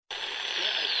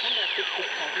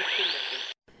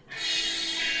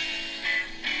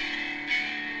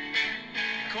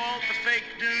Called the fake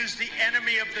news the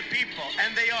enemy of the people,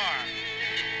 and they are.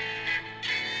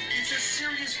 It's a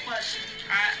serious question.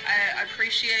 I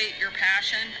appreciate your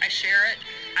passion. I share it.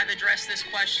 I've addressed this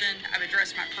question. I've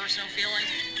addressed my personal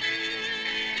feelings.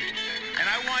 And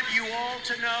I want you all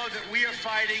to know that we are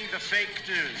fighting the fake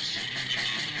news.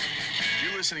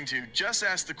 You're listening to Just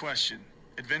Ask the Question,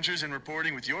 Adventures in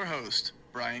Reporting with your host,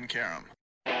 Brian Karam.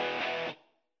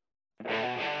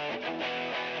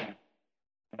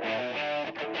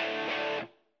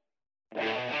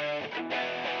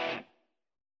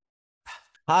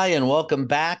 Hi, and welcome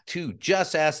back to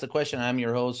Just Ask the Question. I'm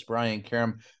your host, Brian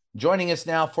Karam. Joining us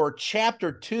now for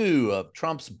Chapter 2 of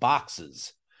Trump's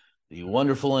Boxes, the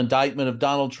wonderful indictment of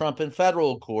Donald Trump in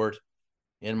federal court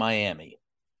in Miami.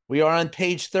 We are on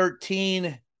page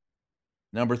 13,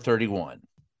 number 31.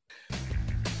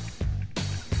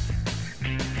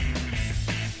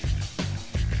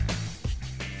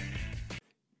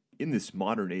 In this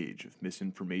modern age of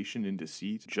misinformation and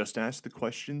deceit, Just Ask the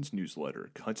Questions newsletter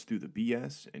cuts through the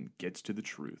BS and gets to the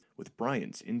truth. With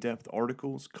Brian's in-depth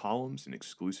articles, columns, and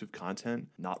exclusive content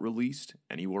not released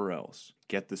anywhere else.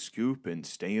 Get the scoop and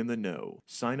stay in the know.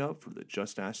 Sign up for the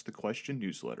Just Ask the Question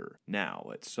newsletter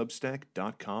now at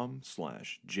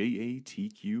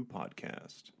substack.com/JATQ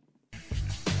podcast.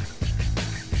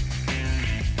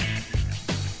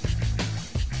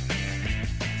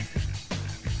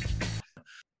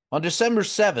 On December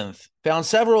 7th, found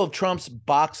several of Trump's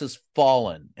boxes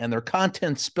fallen and their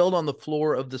contents spilled on the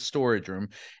floor of the storage room,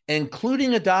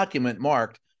 including a document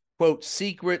marked, quote,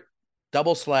 secret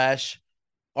 /RELTO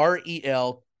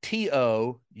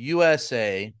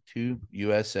USA to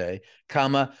USA,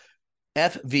 comma,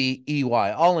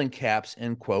 FVEY, all in caps,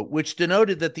 end quote, which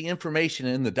denoted that the information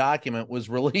in the document was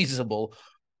releasable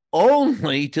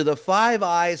only to the Five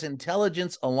Eyes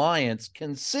Intelligence Alliance,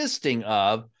 consisting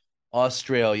of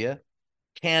Australia,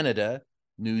 Canada,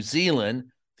 New Zealand,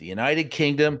 the United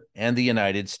Kingdom, and the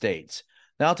United States.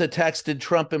 Now to texted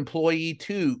Trump employee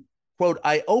 2, quote,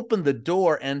 I opened the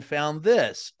door and found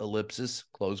this, ellipsis,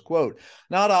 close quote.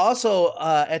 Now to also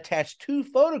attach 2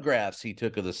 photographs he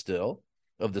took of the spill.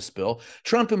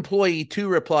 Trump employee 2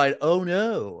 replied, oh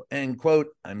no, and quote,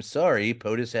 I'm sorry,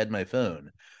 POTUS had my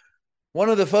phone. One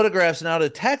of the photographs now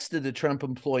texted to Trump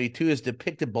employee 2 is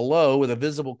depicted below with a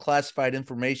visible classified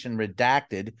information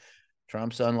redacted.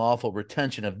 Trump's unlawful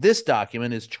retention of this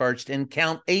document is charged in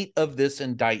count 8 of this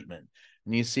indictment.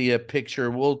 And you see a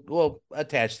picture. We'll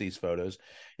attach these photos.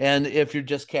 And if you're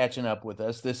just catching up with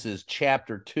us, this is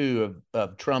chapter 2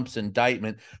 of Trump's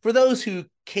indictment. For those who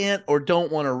can't or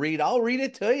don't want to read, I'll read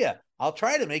it to you. I'll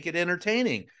try to make it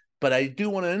entertaining, but I do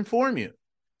want to inform you.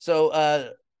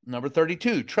 So, number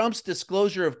 32, Trump's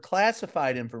disclosure of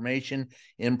classified information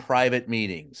in private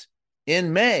meetings.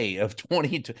 In May of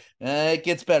 2020, it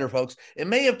gets better, folks. In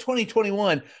May of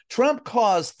 2021, Trump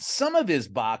caused some of his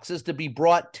boxes to be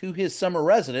brought to his summer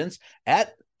residence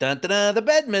at the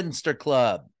Bedminster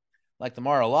Club. Like the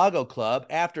Mar-a-Lago Club,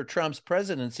 after Trump's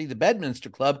presidency, the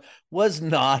Bedminster Club was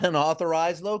not an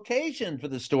authorized location for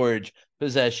the storage,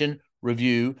 possession,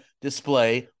 review,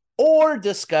 display, or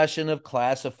discussion of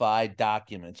classified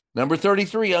documents. Number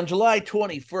 33, on July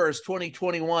 21st,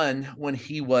 2021, when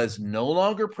he was no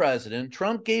longer president,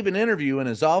 Trump gave an interview in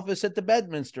his office at the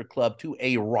Bedminster Club to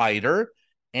a writer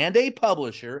and a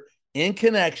publisher in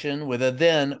connection with a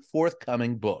then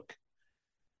forthcoming book.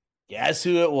 Guess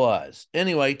who it was?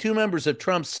 Anyway, 2 members of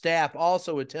Trump's staff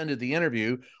also attended the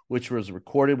interview, which was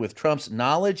recorded with Trump's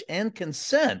knowledge and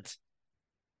consent.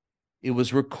 It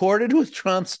was recorded with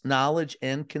Trump's knowledge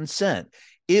and consent.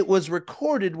 It was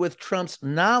recorded with Trump's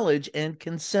knowledge and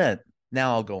consent.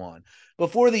 Now I'll go on.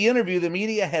 Before the interview, the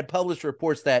media had published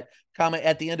reports that,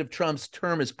 at the end of Trump's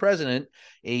term as president,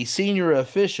 a senior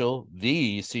official,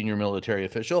 the senior military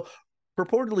official,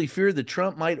 purportedly feared that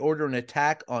Trump might order an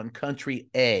attack on country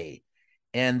A,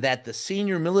 and that the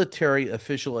senior military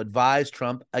official advised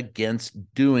Trump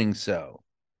against doing so.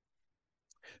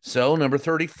 So, number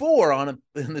 34, and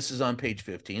this is on page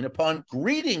 15, upon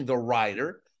greeting the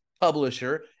writer,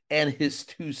 publisher, and his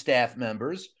 2 staff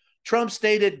members, Trump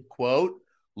stated, quote,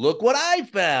 look what I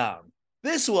found.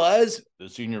 This was the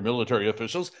senior military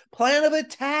official's plan of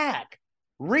attack.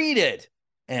 Read it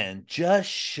and just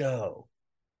show.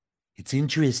 It's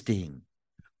interesting.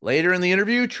 Later in the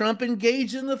interview, Trump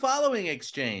engaged in the following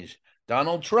exchange.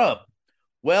 Donald Trump,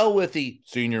 well, with the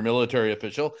senior military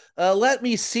official, let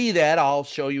me see that. I'll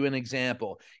show you an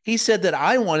example. He said that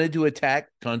I wanted to attack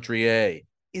country A.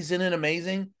 Isn't it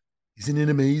amazing? Isn't it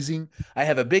amazing? I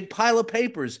have a big pile of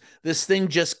papers. This thing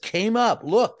just came up.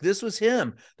 Look, this was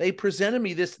him. They presented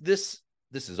me this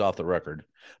is off the record,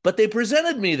 but they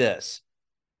presented me this.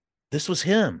 This was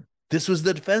him. This was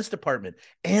the Defense Department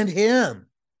and him.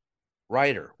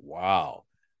 Writer. Wow.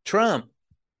 Trump.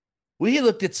 We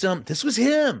looked at some. This was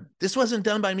him. This wasn't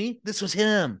done by me. This was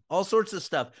him. All sorts of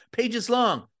stuff. Pages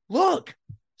long. Look.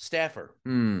 Staffer.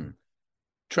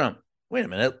 Trump. Wait a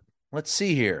minute. Let's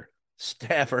see here.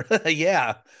 Staffer.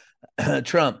 Yeah.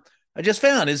 Trump. I just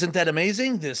found. Isn't that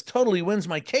amazing? This totally wins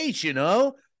my case, you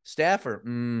know? Staffer.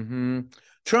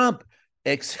 Trump.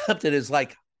 Except it is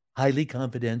like highly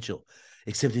confidential.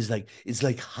 Except it's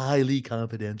like highly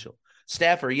confidential.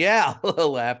 Staffer. Yeah.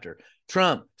 Laughter.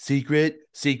 Trump. Secret.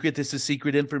 This is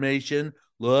secret information.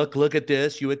 Look at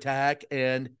this. You attack.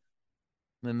 And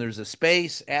then there's a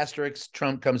space. Asterisk.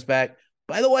 Trump comes back.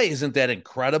 By the way, isn't that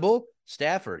incredible?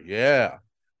 Staffer. Yeah.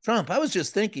 Trump, I was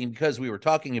just thinking because we were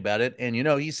talking about it, and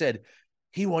he said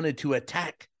he wanted to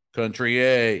attack country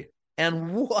A.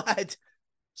 And what?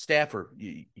 Staffer,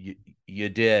 you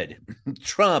did.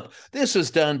 Trump, this was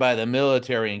done by the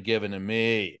military and given to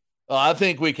me. Oh, I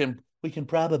think we can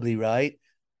probably, right?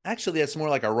 Actually, that's more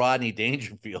like a Rodney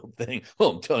Dangerfield thing.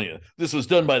 Oh, I'm telling you, this was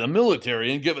done by the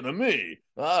military and given to me.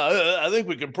 I think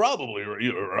we can probably,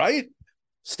 right?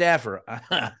 Staffer,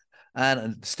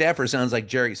 Staffer sounds like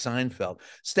Jerry Seinfeld.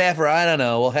 Staffer, I don't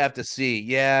know. We'll have to see.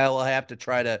 Yeah, we'll have to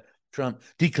try to Trump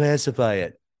declassify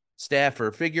it.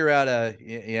 Staffer, figure out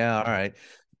yeah, all right.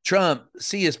 Trump,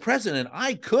 see, as president,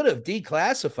 I could have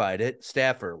declassified it.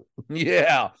 Staffer,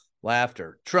 yeah,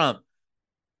 laughter. Trump,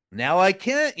 now I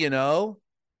can't,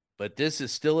 but this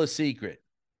is still a secret.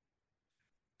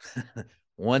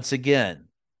 Once again,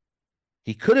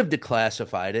 he could have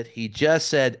declassified it. He just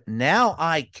said, now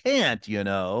I can't,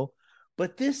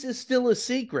 but this is still a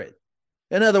secret.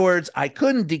 In other words, I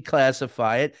couldn't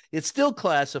declassify it. It's still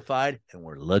classified, and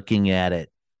we're looking at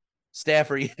it.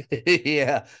 Staffer,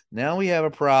 yeah, now we have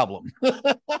a problem.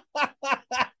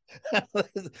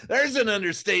 There's an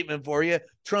understatement for you.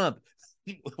 Trump,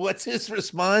 what's his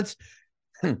response?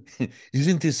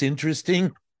 Isn't this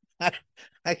interesting?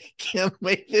 I can't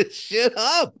make this shit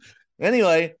up.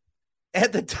 Anyway,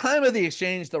 at the time of the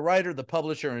exchange, the writer, the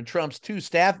publisher, and Trump's two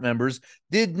staff members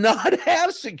did not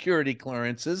have security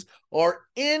clearances or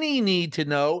any need to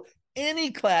know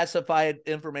any classified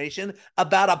information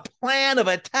about a plan of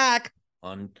attack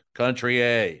on country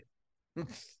A.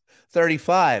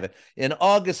 35. In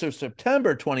August or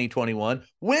September 2021,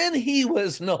 when he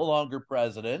was no longer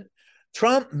president,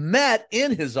 Trump met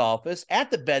in his office at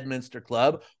the Bedminster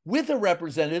Club with a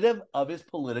representative of his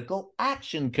political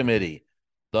action committee,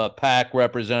 the PAC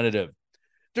representative.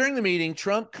 During the meeting,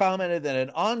 Trump commented that an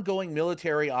ongoing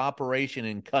military operation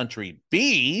in country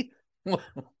B,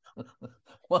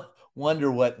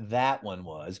 wonder what that one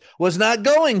was not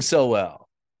going so well.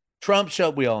 Trump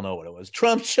showed, we all know what it was.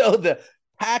 Trump showed the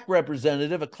PAC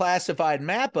representative a classified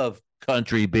map of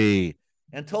country B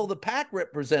and told the PAC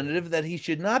representative that he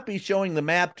should not be showing the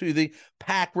map to the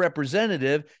PAC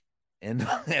representative. And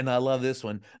I love this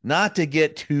one, not to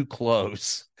get too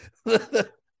close.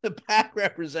 The PAC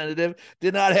representative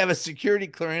did not have a security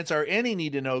clearance or any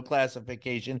need to know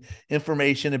classification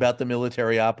information about the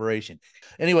military operation.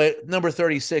 Anyway, number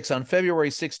 36, on February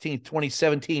 16th,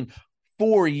 2017,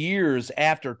 4 years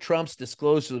after Trump's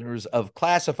disclosures of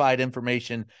classified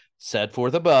information set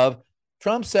forth above,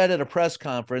 Trump said at a press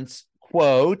conference,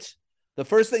 quote, "The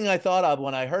first thing I thought of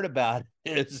when I heard about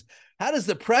it is, how does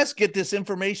the press get this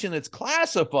information that's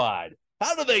classified?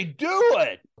 How do they do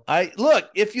it? Look,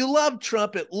 if you love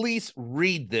Trump, at least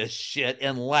read this shit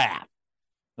and laugh."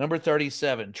 Number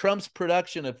 37, Trump's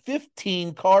production of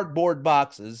 15 cardboard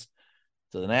boxes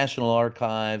to the National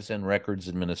Archives and Records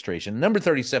Administration. Number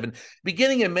 37,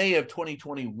 beginning in May of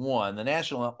 2021, the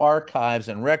National Archives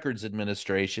and Records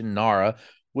Administration, NARA,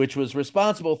 which was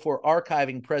responsible for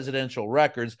archiving presidential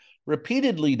records,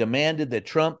 repeatedly demanded that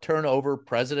Trump turn over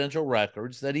presidential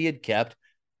records that he had kept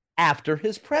after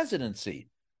his presidency.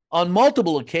 On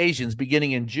multiple occasions,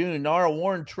 beginning in June, NARA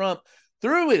warned Trump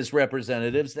through his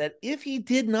representatives that if he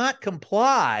did not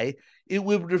comply, it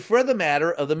would refer the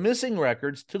matter of the missing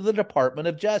records to the Department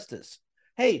of Justice.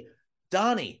 Hey,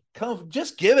 Donnie, come,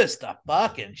 just give us the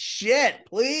fucking shit,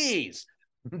 please.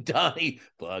 Donnie,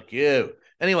 fuck you.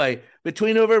 Anyway,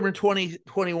 between November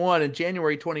 2021 and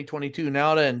January 2022,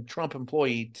 NARA and Trump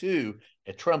Employee 2,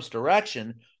 at Trump's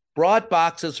direction, brought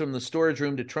boxes from the storage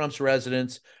room to Trump's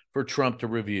residence for Trump to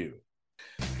review.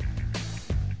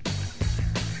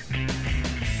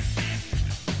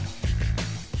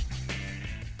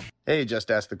 Hey, Just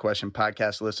Ask the Question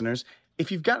podcast listeners.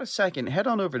 If you've got a second, head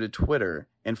on over to Twitter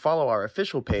and follow our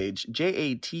official page,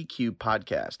 JATQ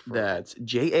Podcast. That's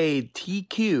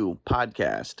JATQ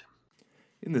Podcast.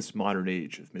 In this modern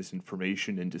age of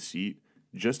misinformation and deceit,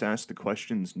 Just Ask the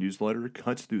Questions newsletter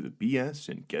cuts through the BS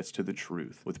and gets to the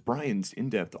truth, with Brian's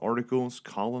in-depth articles,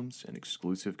 columns, and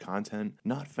exclusive content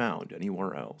not found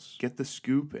anywhere else. Get the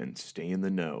scoop and stay in the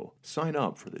know. Sign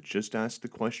up for the Just Ask the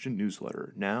Question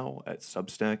newsletter now at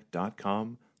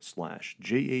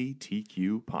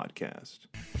substack.com/JATQ podcast.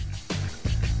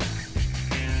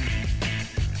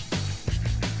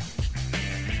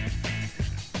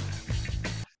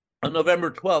 On November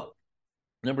 12th,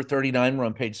 number 39, we're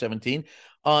on page 17.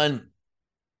 On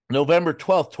November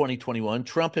 12th, 2021,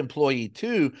 Trump employee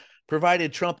 2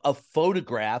 provided Trump a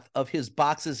photograph of his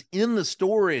boxes in the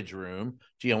storage room.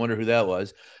 Gee, I wonder who that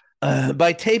was.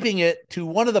 By taping it to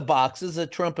one of the boxes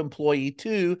that Trump employee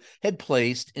 2 had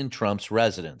placed in Trump's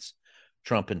residence.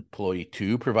 Trump employee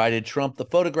 2 provided Trump the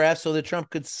photograph so that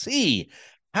Trump could see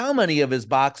how many of his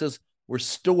boxes were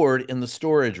stored in the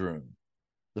storage room.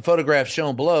 The photograph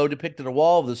shown below depicted a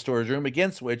wall of the storage room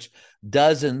against which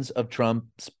dozens of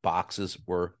Trump's boxes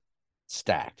were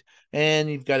stacked. And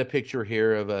you've got a picture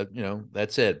here of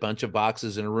that's it. Bunch of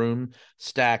boxes in a room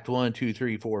stacked 1, 2,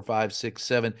 3, 4, 5, 6,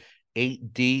 7,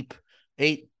 8 deep,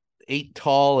 eight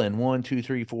tall, and 1, 2,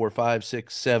 3, 4, 5,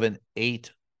 6, 7,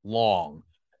 8 long.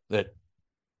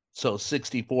 So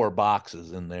 64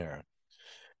 boxes in there.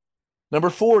 Number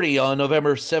 40, on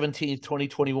November 17th,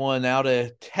 2021,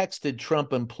 Outa texted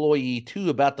Trump employee 2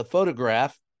 about the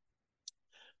photograph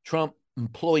Trump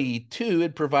employee 2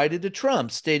 had provided to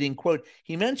Trump, stating, quote,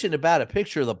 he mentioned about a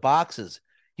picture of the boxes.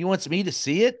 He wants me to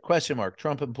see it? ?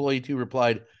 Trump employee 2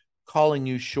 replied, calling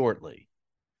you shortly.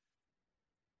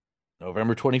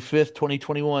 November 25th,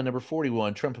 2021, number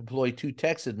 41, Trump employee 2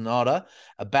 texted Outa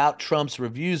about Trump's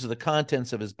reviews of the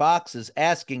contents of his boxes,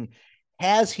 asking,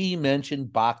 has he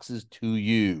mentioned boxes to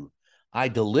you? I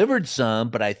delivered some,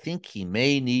 but I think he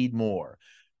may need more.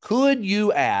 Could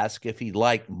you ask if he'd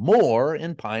like more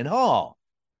in Pine Hall? ?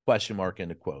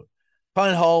 End of quote.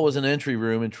 Pine Hall was an entry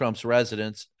room in Trump's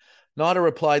residence. Outa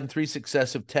replied in 3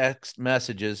 successive text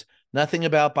messages, nothing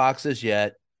about boxes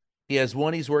yet. He has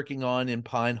one he's working on in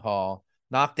Pine Hall.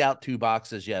 Knocked out 2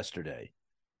 boxes yesterday.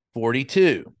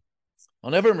 42.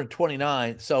 On November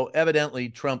 29th, so evidently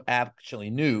Trump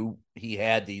actually knew he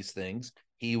had these things.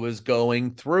 He was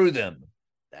going through them.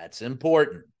 That's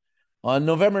important. On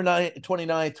November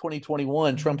 29th,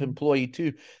 2021, Trump employee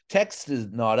 2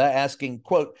 texted Outa asking,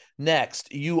 quote,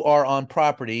 next, you are on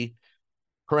property,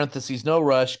 parentheses, no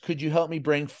rush. Could you help me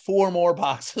bring 4 more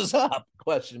boxes up? ?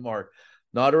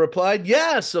 Outa replied,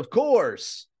 yes, of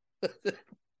course.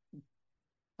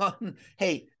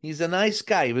 Hey, he's a nice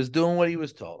guy. He was doing what he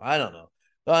was told. I don't know.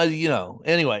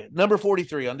 Anyway, number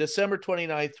 43, on December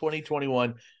 29th,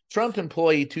 2021, Trump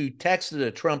employee 2 texted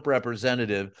a Trump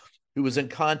representative who was in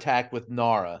contact with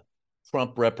NARA.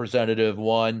 Trump representative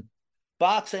 1,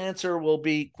 box answer will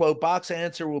be, quote, box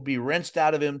answer will be wrenched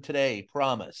out of him today,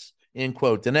 promise, end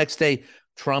quote. The next day,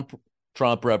 Trump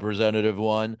representative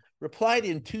 1 replied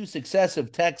in 2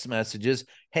 successive text messages,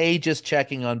 hey, just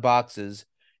checking on boxes,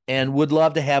 and would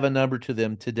love to have a number to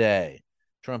them today.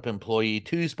 Trump employee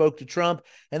 2 spoke to Trump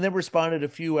and then responded a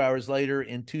few hours later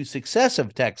in 2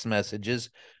 successive text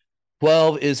messages.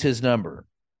 12 is his number.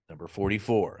 Number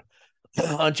 44.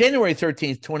 On January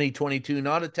 13th, 2022,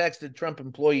 Outa texted Trump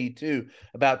employee 2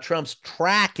 about Trump's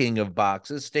tracking of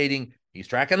boxes, stating he's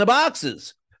tracking the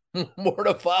boxes. More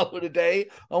to follow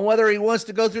today on whether he wants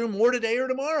to go through more today or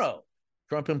tomorrow.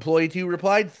 Trump employee 2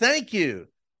 replied, thank you.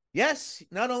 Yes,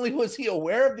 not only was he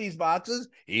aware of these boxes,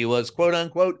 he was, quote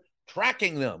unquote,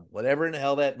 tracking them, whatever in the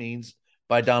hell that means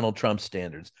by Donald Trump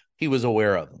standards. He was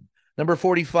aware of them. Number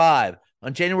 45,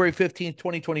 on January 15th,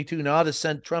 2022, Outa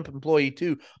sent Trump employee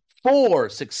 2 4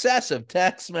 successive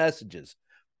text messages.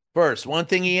 First, one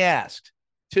thing he asked.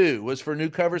 2 was for new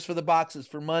covers for the boxes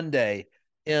for Monday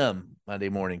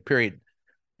morning, period.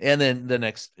 And then the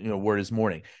next word is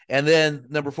morning. And then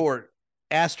number 4,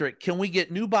 asterisk, can we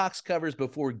get new box covers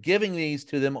before giving these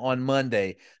to them on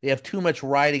Monday? They have too much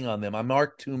writing on them. I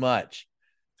marked too much.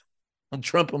 And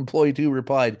Trump employee 2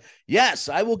 replied, yes,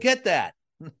 I will get that.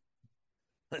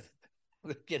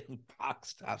 They're getting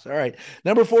box tops. All right.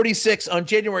 Number 46, on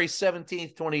January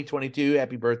 17th, 2022,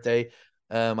 happy birthday,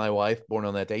 my wife, born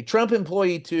on that day. Trump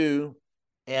employee 2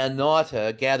 and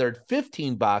Outa gathered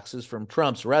 15 boxes from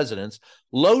Trump's residence,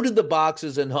 loaded the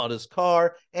boxes in Nauta's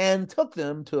car, and took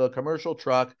them to a commercial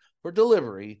truck for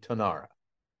delivery to NARA.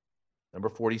 Number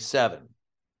 47.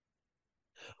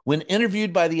 When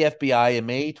interviewed by the FBI in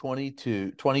May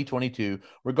 2022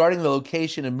 regarding the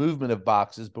location and movement of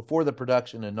boxes before the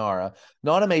production in Nara,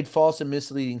 Nauta made false and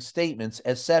misleading statements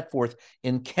as set forth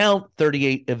in count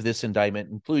 38 of this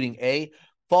indictment, including A,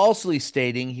 falsely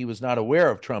stating he was not aware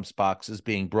of Trump's boxes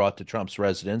being brought to Trump's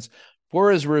residence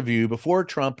for his review before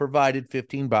Trump provided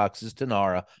 15 boxes to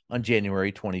Nara on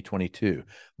January 2022.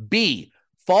 B,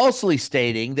 falsely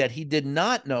stating that he did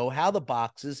not know how the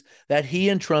boxes that he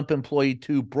and Trump employee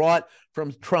two brought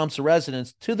from Trump's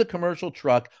residence to the commercial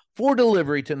truck for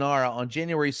delivery to Nara on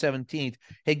January 17th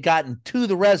had gotten to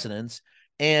the residence.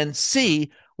 And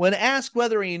C, when asked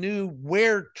whether he knew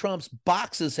where Trump's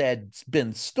boxes had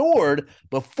been stored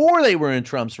before they were in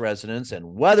Trump's residence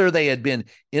and whether they had been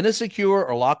in a secure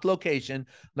or locked location,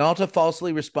 Nauta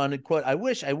falsely responded, quote, I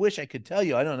wish I could tell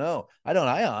you. I don't know.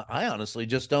 I honestly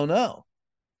just don't know.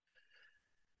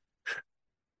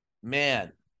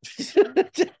 Man,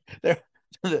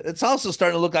 it's also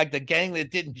starting to look like the gang that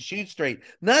didn't shoot straight.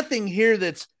 Nothing here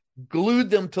that's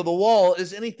glued them to the wall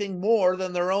is anything more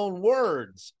than their own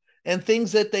words and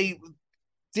things that they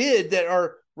did that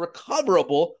are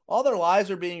recoverable. All their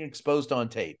lies are being exposed on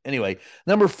tape. Anyway,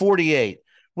 number 48.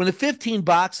 When the 15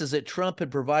 boxes that Trump had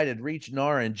provided reached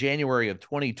NARA in January of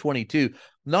 2022,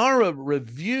 NARA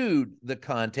reviewed the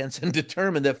contents and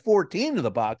determined that 14 of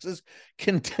the boxes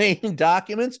contained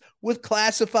documents with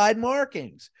classified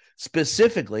markings.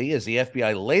 Specifically, as the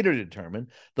FBI later determined,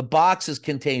 the boxes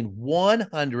contained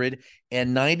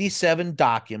 197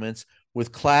 documents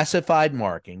with classified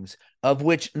markings, of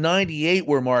which 98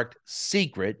 were marked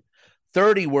secret,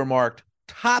 30 were marked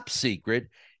top secret,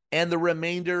 and the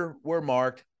remainder were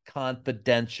marked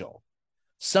confidential.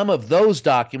 Some of those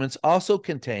documents also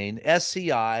contain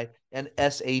SCI and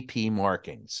SAP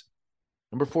markings.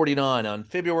 Number 49, on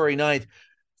February 9th,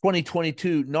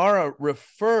 2022, NARA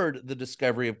referred the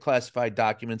discovery of classified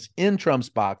documents in Trump's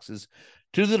boxes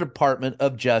to the Department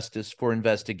of Justice for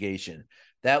investigation.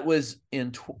 That was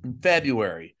in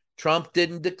February. Trump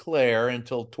didn't declare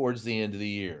until towards the end of the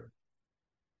year.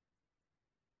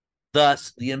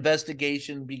 Thus, the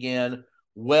investigation began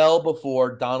well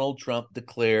before Donald Trump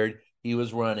declared he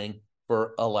was running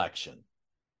for election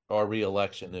or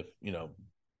re-election, if,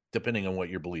 depending on what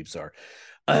your beliefs are.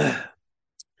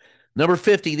 Number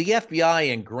 50, the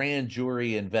FBI and grand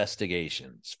jury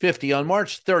investigations. 50, on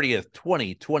March 30th,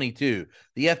 2022,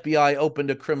 the FBI opened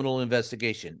a criminal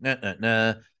investigation.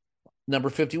 Number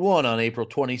 51, on April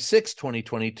 26,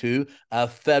 2022, a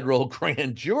federal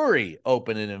grand jury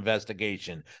opened an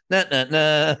investigation.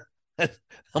 A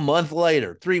month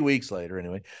later, 3 weeks later,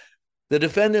 anyway. The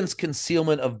defendant's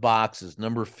concealment of boxes,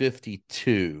 number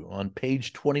 52, on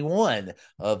page 21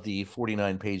 of the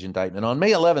 49-page indictment. On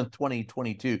May 11th,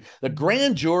 2022, the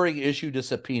grand jury issued a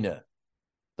subpoena.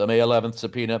 The May 11th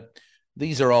subpoena.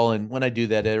 These are all in, when I do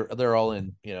that, they're all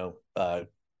in,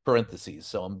 parentheses.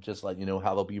 So I'm just letting you know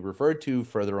how they'll be referred to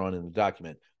further on in the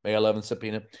document. May 11th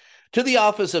subpoena. To the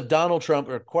office of Donald Trump,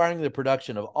 requiring the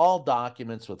production of all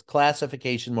documents with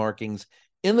classification markings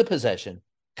in the possession,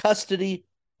 custody,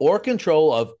 or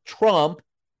control of Trump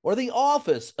or the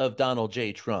office of Donald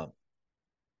J. Trump.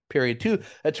 Period 2,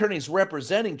 attorneys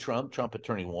representing Trump, Trump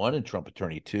Attorney 1 and Trump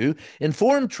Attorney 2,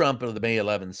 informed Trump of the May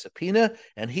 11th subpoena,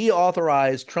 and he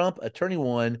authorized Trump Attorney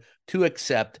 1 to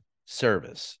accept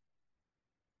service.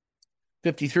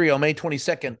 53, on May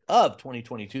 22nd of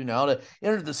 2022, Nauta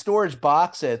entered the storage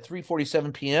box at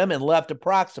 3:47 p.m. and left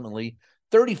approximately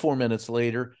 34 minutes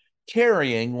later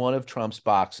carrying one of Trump's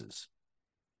boxes.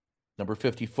 Number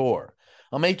 54,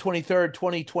 on May 23rd,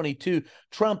 2022,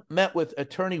 Trump met with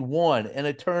Attorney 1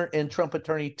 and Trump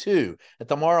Attorney 2 at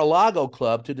the Mar-a-Lago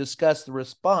Club to discuss the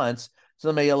response to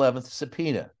the May 11th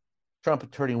subpoena. Trump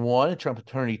Attorney 1 and Trump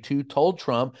Attorney 2 told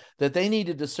Trump that they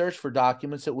needed to search for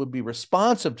documents that would be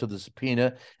responsive to the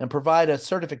subpoena and provide a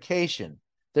certification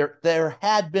there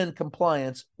had been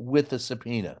compliance with the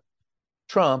subpoena.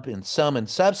 Trump, in sum and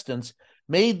substance,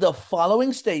 made the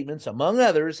following statements, among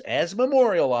others, as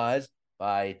memorialized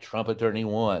by Trump Attorney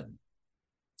 1.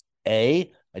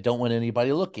 A, I don't want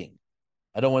anybody looking.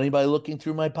 I don't want anybody looking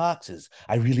through my boxes.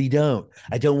 I really don't.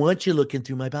 I don't want you looking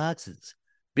through my boxes.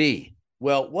 B,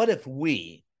 well, what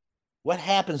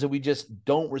happens if we just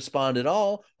don't respond at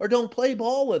all or don't play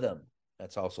ball with them?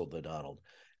 That's also the Donald.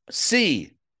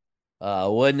 C,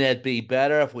 wouldn't it be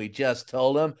better if we just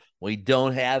told them we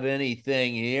don't have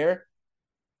anything here?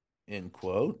 End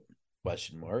quote,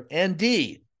 question mark. And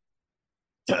D,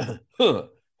 well,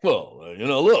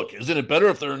 look, isn't it better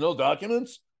if there are no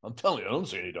documents? I'm telling you, I don't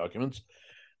see any documents.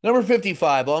 Number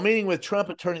 55, while meeting with Trump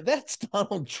attorney, that's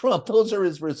Donald Trump. Those are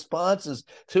his responses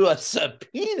to a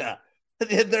subpoena.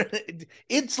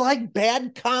 It's like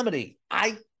bad comedy.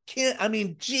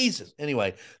 Jesus.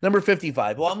 Anyway, number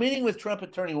 55. While meeting with Trump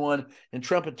Attorney 1 and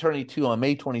Trump Attorney 2 on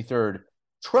May 23rd,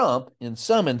 Trump, in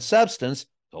sum and substance,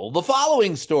 told the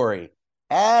following story,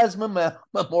 as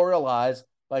memorialized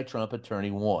by Trump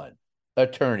Attorney 1.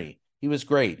 Attorney. He was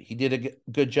great. He did a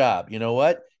good job. You know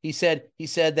what? He said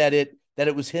that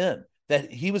it was him,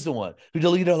 that he was the one who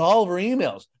deleted all of her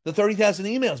emails, the 30,000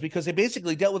 emails, because they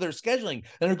basically dealt with her scheduling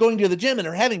and her going to the gym and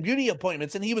her having beauty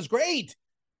appointments, and he was great.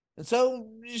 And so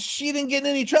she didn't get in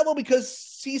any trouble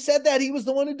because he said that he was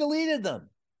the one who deleted them.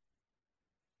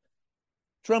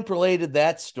 Trump related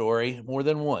that story more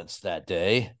than once that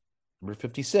day. Number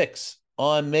 56.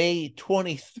 On May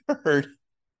 23rd,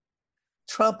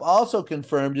 Trump also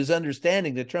confirmed his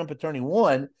understanding that Trump Attorney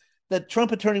 1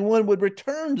 would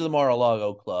return to the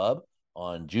Mar-a-Lago Club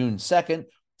on June 2nd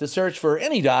to search for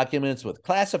any documents with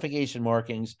classification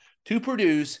markings to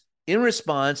produce in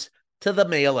response to the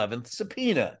May 11th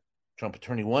subpoena. Trump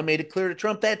Attorney 1 made it clear to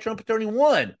Trump that Trump Attorney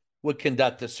 1 would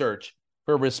conduct the search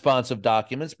for responsive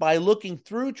documents by looking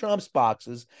through Trump's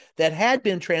boxes that had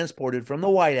been transported from the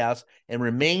White House and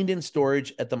remained in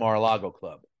storage at the Mar-a-Lago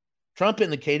Club. Trump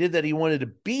indicated that he wanted to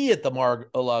be at the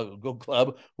Mar-a-Lago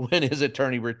Club when his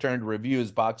attorney returned to review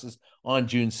his boxes on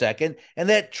June 2nd, and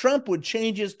that Trump would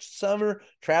change his summer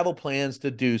travel plans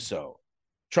to do so.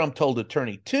 Trump told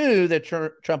Attorney 2 that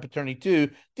Trump Attorney 2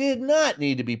 did not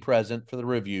need to be present for the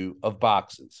review of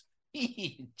boxes.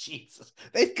 Jesus,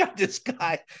 they've got this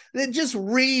guy. Just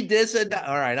read this.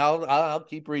 All right, I'll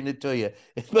keep reading it to you.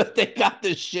 But they got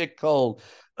this shit cold.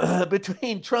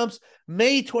 Between Trump's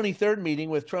May 23rd meeting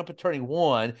with Trump Attorney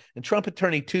 1 and Trump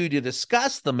Attorney 2 to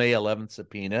discuss the May 11th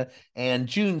subpoena, and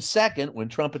June 2nd, when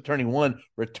Trump Attorney 1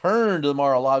 returned to the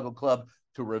Mar-a-Lago Club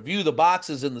to review the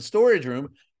boxes in the storage room,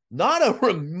 Nauta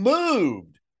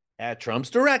removed, at Trump's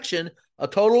direction, a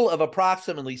total of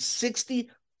approximately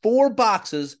 64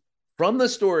 boxes from the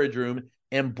storage room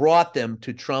and brought them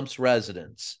to Trump's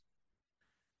residence.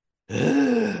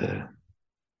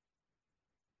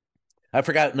 I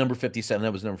forgot number 57.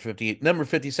 That was number 58. Number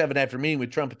 57, after meeting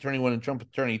with Trump Attorney 1 and Trump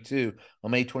Attorney 2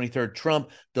 on May 23rd,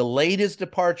 Trump delayed his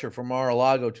departure from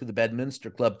Mar-a-Lago to the Bedminster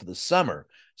Club for the summer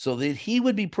so that he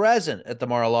would be present at the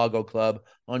Mar-a-Lago Club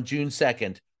on June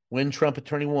 2nd when Trump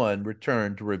Attorney 1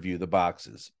 returned to review the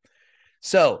boxes.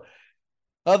 So,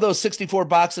 of those 64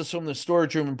 boxes from the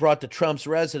storage room and brought to Trump's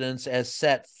residence as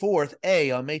set forth,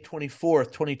 A, on May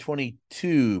 24th,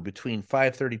 2022, between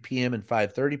 5:30 p.m. and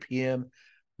 5:30 p.m.,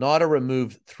 Nauta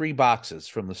removed 3 boxes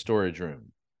from the storage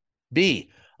room. B,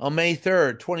 on May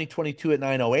 3rd, 2022 at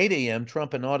 9:08 a.m.,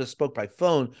 Trump and Nauta spoke by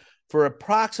phone for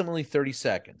approximately 30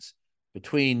 seconds.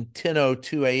 Between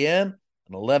 10:02 a.m.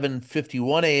 and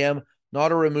 11:51 a.m.,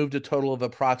 Nauta removed a total of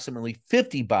approximately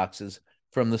 50 boxes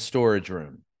from the storage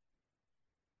room.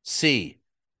 C.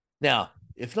 Now,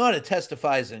 if Nauta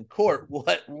testifies in court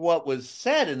what was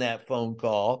said in that phone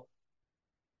call,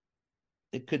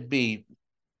 it could be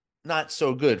not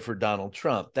so good for Donald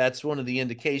Trump. That's one of the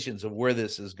indications of where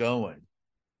this is going.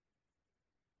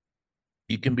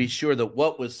 You can be sure that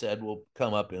what was said will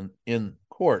come up in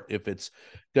court if it's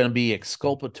going to be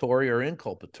exculpatory or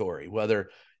inculpatory,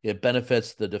 whether it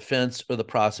benefits the defense or the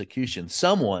prosecution.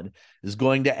 Someone is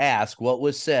going to ask what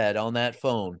was said on that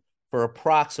phone for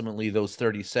approximately those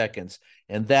 30 seconds,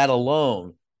 and that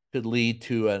alone could lead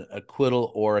to an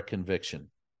acquittal or a conviction.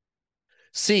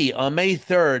 C, on May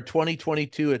 3rd,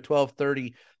 2022 at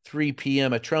 12:33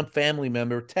 p.m., a Trump family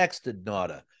member texted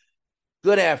Nauta,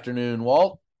 "Good afternoon,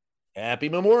 Walt. Happy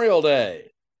Memorial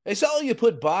Day. I saw you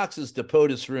put boxes to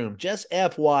POTUS room, just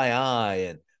FYI,"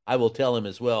 and I will tell him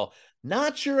as well,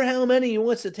 "Not sure how many he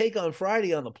wants to take on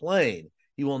Friday on the plane.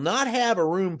 He will not have a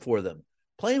room for them.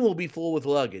 Plane will be full with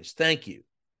luggage. Thank you."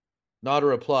 Nauta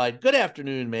replied, "Good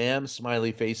afternoon, ma'am,"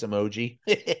 smiley face emoji.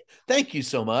 "Thank you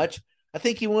so much. I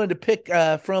think he wanted to pick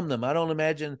from them. I don't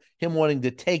imagine him wanting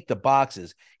to take the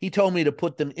boxes. He told me to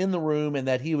put them in the room and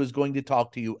that he was going to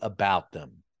talk to you about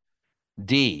them."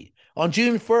 D, on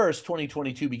June 1st,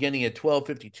 2022, beginning at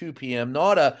 12:52 p.m.,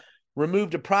 Nauta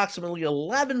removed approximately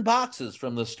 11 boxes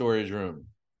from the storage room.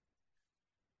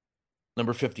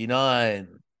 Number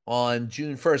 59, on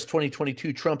June 1st,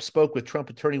 2022, Trump spoke with Trump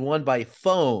Attorney 1 by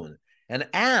phone and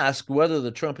asked whether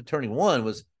the Trump Attorney 1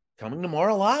 was coming to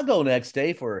Mar-a-Lago next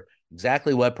day for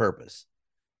exactly what purpose.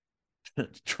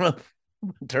 Trump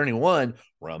Attorney 1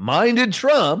 reminded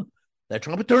Trump that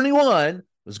Trump Attorney 1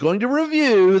 was going to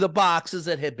review the boxes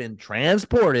that had been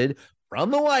transported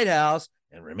from the White House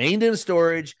and remained in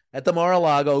storage at the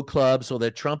Mar-a-Lago Club so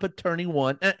that Trump Attorney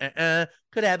 1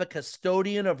 could have a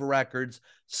custodian of records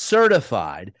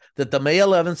certified that the May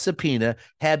 11th subpoena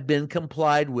had been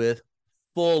complied with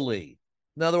fully.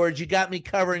 In other words, you got me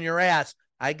covering your ass.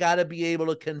 I got to be able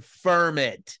to confirm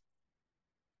it.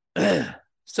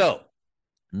 So,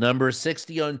 number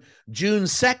 60 on June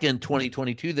 2nd,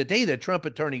 2022, the day that Trump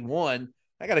attorney won,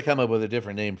 I got to come up with a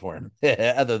different name for him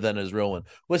other than his real one,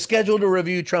 was scheduled to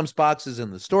review Trump's boxes in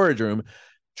the storage room.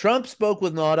 Trump spoke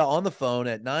with Nauta on the phone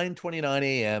at 9:29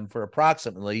 a.m. for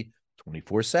approximately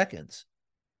 24 seconds.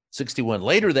 61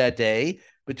 later that day,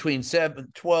 between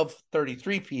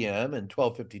 12:33 p.m. and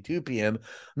 12:52 p.m.,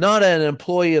 Nauta, an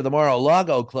employee of the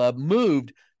Mar-a-Lago Club,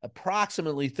 moved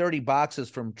approximately 30 boxes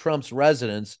from Trump's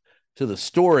residence to the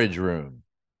storage room.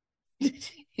 There's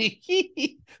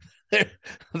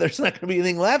not going to be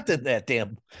anything left in that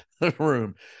damn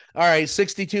room. All right,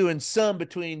 62 and some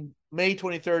between May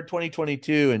 23rd,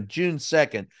 2022 and June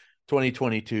 2nd,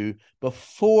 2022,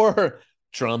 before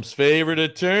Trump's favorite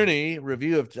attorney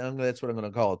review of, that's what I'm going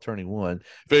to call attorney one,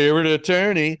 favorite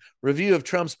attorney review of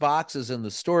Trump's boxes in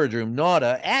the storage room.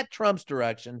 Nauta, at Trump's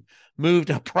direction, moved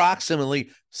approximately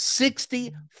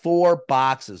 64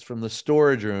 boxes from the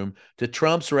storage room to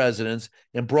Trump's residence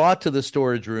and brought to the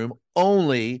storage room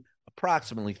only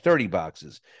approximately 30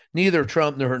 boxes. Neither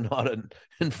Trump nor Nauta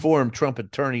informed Trump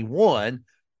attorney one,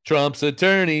 Trump's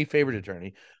attorney, favorite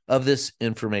attorney, of this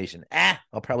information.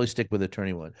 I'll probably stick with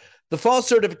attorney one. The false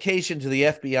certification to the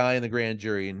FBI and the grand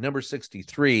jury, number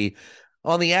 63,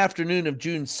 on the afternoon of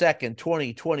June 2nd,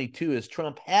 2022, as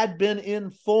Trump had been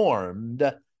informed,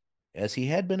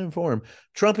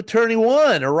 Trump attorney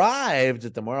one arrived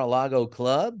at the Mar-a-Lago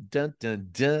Club,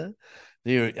 Dino,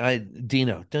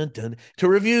 to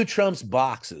review Trump's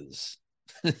boxes,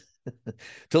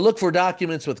 to look for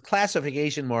documents with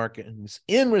classification markings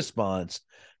in response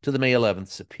to the May 11th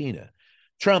subpoena.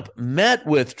 Trump met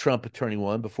with Trump attorney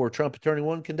one before Trump attorney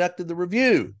one conducted the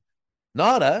review.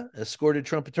 Nauta escorted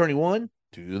Trump attorney one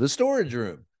to the storage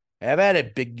room. Have at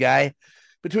it, big guy.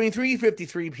 Between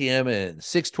 3:53 p.m. and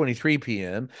 6:23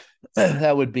 p.m.,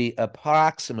 that would be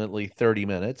approximately 30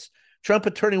 minutes, Trump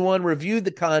attorney one reviewed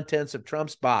the contents of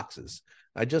Trump's boxes.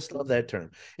 I just love that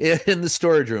term. In the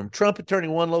storage room, Trump attorney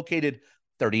one located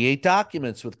 38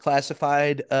 documents with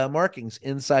classified markings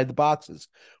inside the boxes,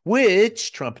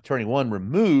 which Trump attorney one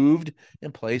removed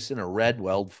and placed in a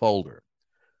red-weld folder.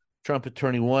 Trump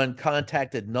attorney one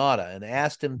contacted Nauta and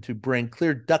asked him to bring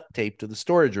clear duct tape to the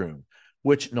storage room,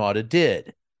 which Nauta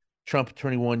did. Trump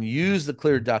attorney one used the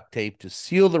clear duct tape to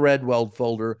seal the red-weld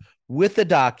folder with the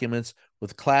documents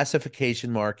with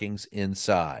classification markings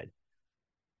inside.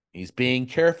 He's being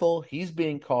careful. He's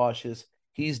being cautious.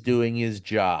 He's doing his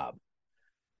job.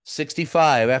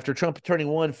 65, after Trump attorney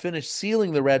one finished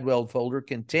sealing the red-weld folder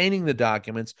containing the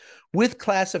documents with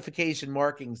classification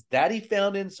markings that he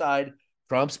found inside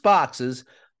Trump's boxes,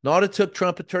 Nauta took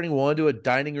Trump attorney one to a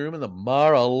dining room in the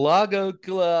Mar-a-Lago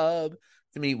Club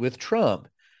to meet with Trump.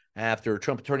 After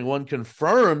Trump attorney one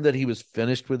confirmed that he was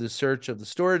finished with his search of the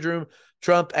storage room,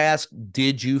 Trump asked,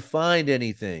 "Did you find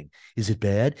anything? Is it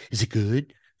bad? Is it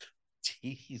good?"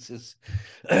 Jesus.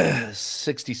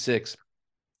 66.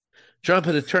 Trump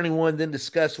and attorney one then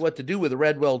discussed what to do with the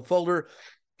red-weld folder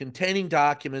containing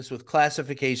documents with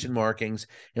classification markings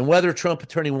and whether Trump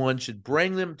attorney one should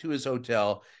bring them to his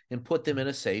hotel and put them in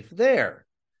a safe there.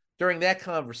 During that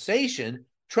conversation,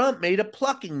 Trump made a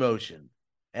plucking motion,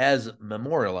 as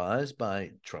memorialized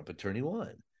by Trump attorney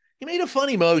one. He made a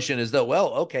funny motion as though,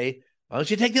 well, okay, why don't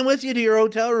you take them with you to your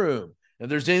hotel room? If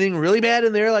there's anything really bad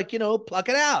in there, like, pluck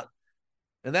it out.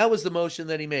 And that was the motion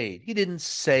that he made. He didn't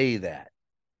say that.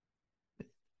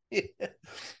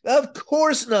 Of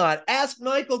course not. Ask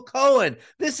Michael Cohen.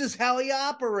 This is how he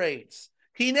operates.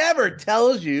 He never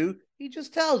tells you. He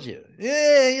just tells you.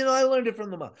 Yeah, I learned it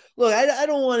from the mom. Look, I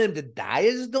don't want him to die.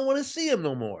 I just don't want to see him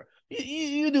no more.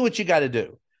 You do what you got to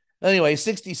do. Anyway,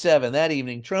 67, that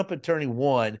evening, Trump attorney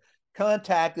one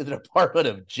contacted the Department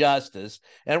of Justice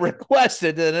and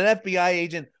requested that an FBI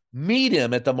agent meet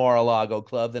him at the Mar-a-Lago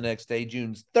Club the next day,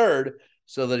 June 3rd,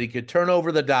 so that he could turn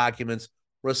over the documents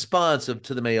responsive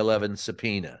to the May 11th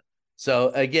subpoena. So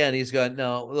again, he's going,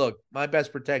 no, look, my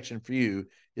best protection for you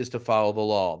is to follow the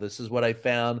law. This is what I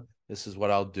found. This is what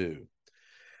I'll do.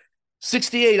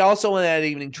 68, also on that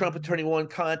evening, Trump attorney one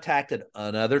contacted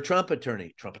another Trump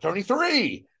attorney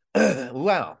three,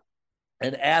 wow,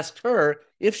 and asked her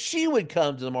if she would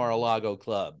come to the Mar-a-Lago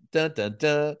Club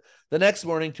the next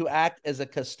morning to act as a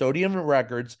custodian of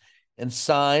records and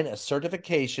sign a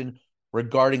certification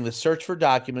regarding the search for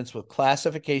documents with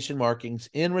classification markings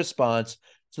in response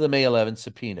to the May 11th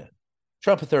subpoena.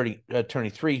 Trump attorney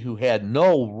three, who had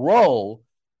no role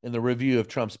in the review of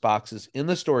Trump's boxes in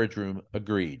the storage room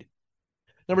agreed.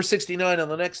 Number 69 on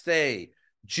the next day,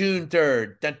 June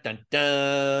 3rd,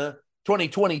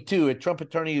 2022, at Trump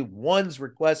Attorney 1's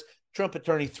request, Trump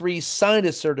Attorney 3 signed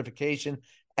a certification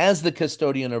as the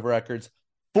custodian of records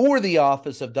for the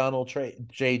office of Donald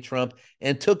J. Trump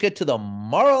and took it to the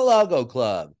Mar-a-Lago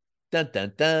Club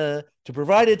to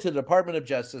provide it to the Department of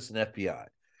Justice and FBI.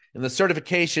 In the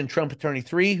certification, Trump Attorney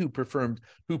 3, who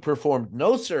performed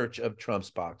no search of Trump's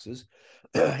boxes,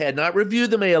 had not reviewed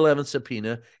the May 11th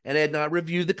subpoena and had not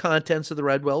reviewed the contents of the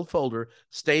Redwell folder,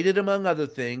 stated, among other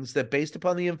things, that based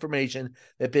upon the information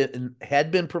that had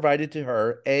been provided to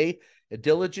her, a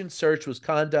diligent search was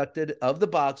conducted of the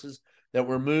boxes that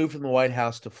were moved from the White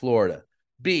House to Florida.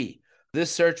 B, this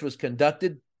search was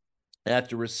conducted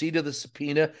after receipt of the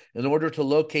subpoena in order to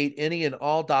locate any and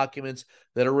all documents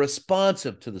that are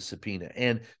responsive to the subpoena.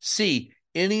 And C,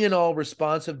 any and all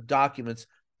responsive documents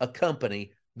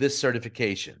accompany this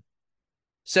certification.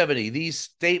 70, these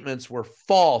statements were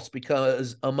false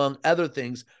because, among other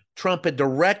things, Trump had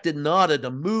directed NADA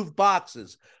to move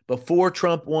boxes before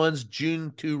Trump 1's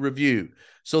June 2 review,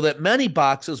 so that many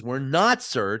boxes were not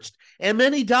searched and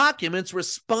many documents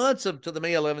responsive to the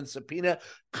May 11th subpoena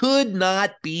could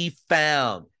not be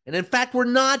found, and in fact were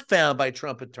not found by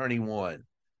Trump Attorney 1.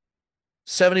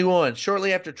 71,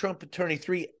 shortly after Trump Attorney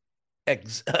 3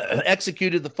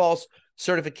 executed the false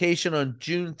certification on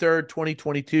June 3rd,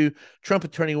 2022, Trump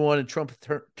Attorney 1 and Trump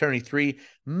Attorney 3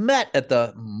 met at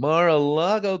the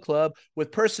Mar-a-Lago Club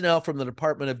with personnel from the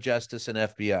Department of Justice and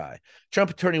FBI.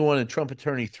 Trump Attorney 1 and Trump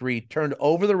Attorney 3 turned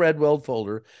over the Redwell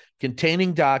folder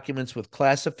containing documents with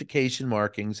classification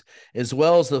markings, as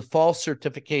well as the false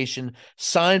certification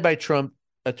signed by Trump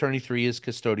Attorney 3 as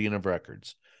custodian of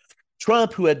records.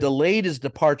 Trump, who had delayed his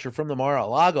departure from the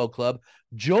Mar-a-Lago Club,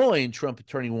 joined Trump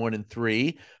Attorney 1 and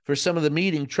 3 for some of the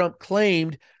meeting. Trump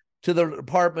claimed to the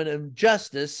Department of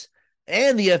Justice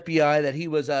and the FBI that he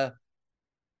was a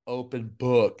open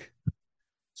book.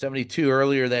 72,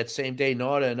 earlier that same day,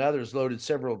 NADA and others loaded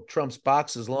several of Trump's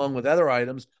boxes along with other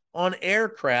items on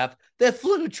aircraft that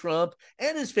flew Trump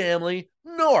and his family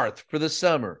north for the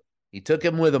summer. He took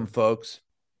him with him, folks.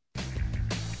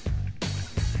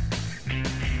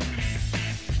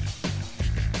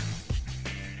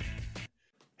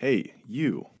 Hey,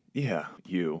 you. Yeah,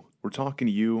 you. We're talking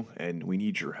to you, and we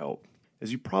need your help.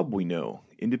 As you probably know,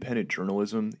 independent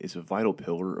journalism is a vital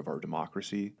pillar of our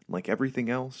democracy. Like everything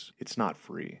else, it's not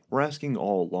free. We're asking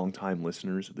all longtime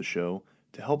listeners of the show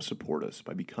to help support us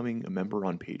by becoming a member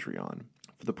on Patreon.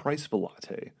 For the price of a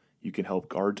latte, you can help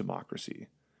guard democracy.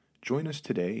 Join us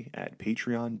today at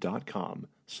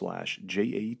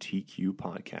patreon.com/JATQ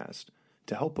podcast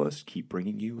to help us keep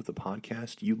bringing you the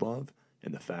podcast you love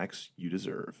and the facts you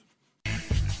deserve.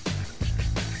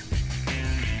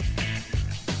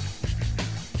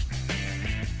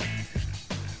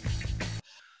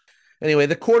 Anyway,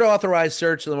 the court-authorized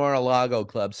search of the Mar-a-Lago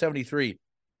Club, 73.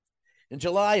 In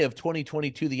July of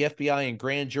 2022, the FBI and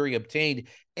grand jury obtained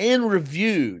and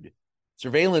reviewed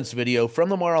surveillance video from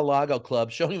the Mar-a-Lago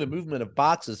Club showing the movement of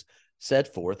boxes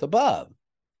set forth above.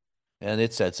 And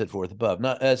it sets it forth above.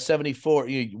 Not 74,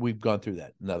 we've gone through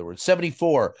that. In other words,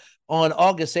 74, on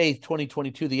August 8th,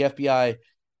 2022, the FBI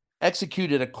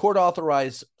executed a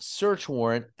court-authorized search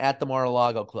warrant at the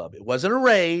Mar-a-Lago Club. It wasn't a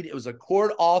raid. It was a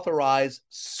court-authorized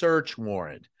search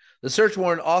warrant. The search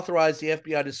warrant authorized the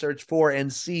FBI to search for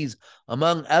and seize,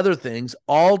 among other things,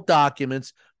 all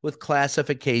documents with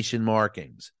classification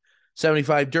markings.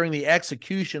 75, during the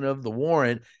execution of the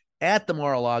warrant at the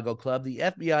Mar-a-Lago Club, the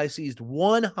FBI seized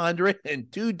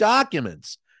 102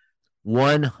 documents.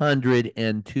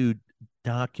 102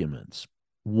 documents.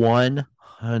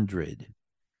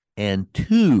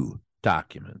 102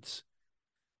 documents.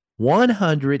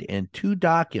 102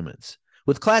 documents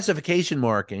with classification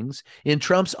markings in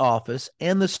Trump's office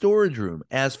and the storage room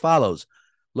as follows.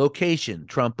 Location,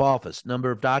 Trump office.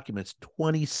 Number of documents,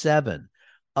 27.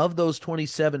 Of those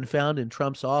 27 found in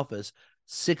Trump's office,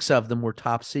 6 of them were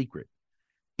top secret.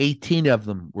 18 of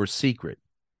them were secret.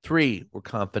 3 were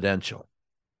confidential.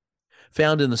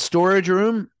 Found in the storage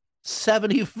room,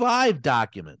 75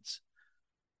 documents.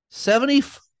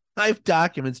 75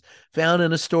 documents found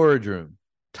in a storage room.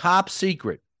 Top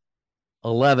secret,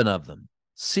 11 of them.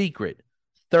 Secret,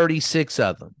 36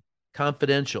 of them.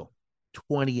 Confidential,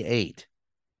 28.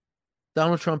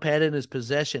 Donald Trump had in his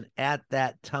possession at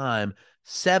that time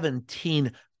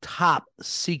 17 top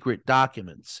secret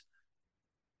documents.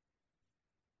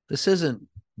 This isn't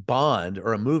Bond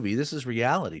or a movie. This is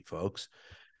reality, folks.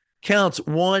 Counts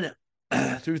 1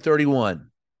 through 31.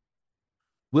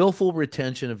 Willful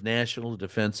retention of national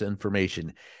defense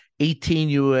information. 18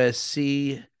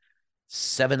 U.S.C.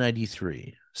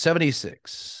 793,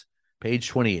 76, page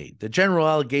 28. The general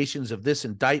allegations of this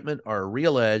indictment are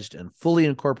realleged and fully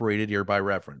incorporated here by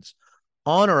reference.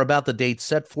 On or about the dates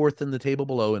set forth in the table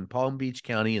below in Palm Beach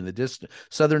County in the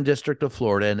Southern District of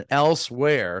Florida and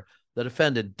elsewhere, the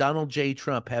defendant, Donald J.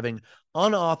 Trump, having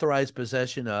unauthorized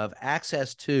possession of,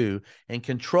 access to, and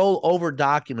control over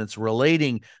documents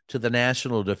relating to the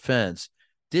national defense,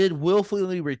 did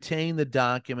willfully retain the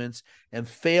documents and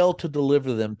fail to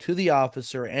deliver them to the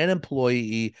officer and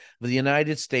employee of the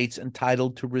United States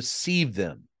entitled to receive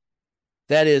them.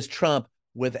 That is, Trump,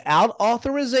 without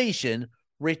authorization,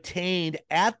 retained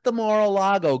at the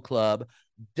Mar-a-Lago Club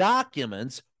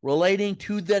documents relating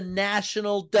to the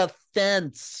national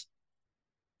defense,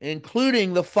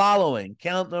 including the following.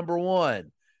 Count number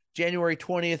 1, January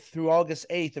 20th through August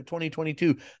 8th of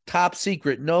 2022, top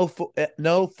secret, no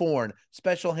foreign,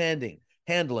 special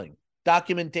handling,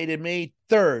 document dated May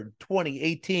 3rd,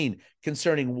 2018,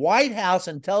 concerning White House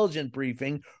intelligence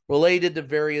briefing related to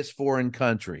various foreign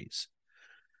countries.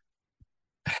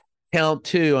 Count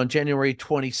 2, on January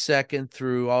 22nd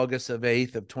through August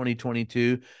 8th of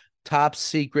 2022, top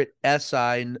secret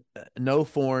SI, no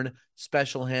foreign,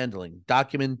 special handling,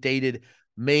 document dated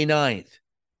May 9th,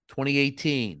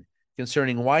 2018,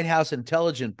 concerning White House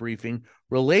intelligence briefing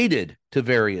related to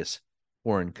various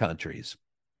foreign countries.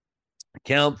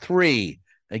 Count 3,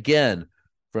 again,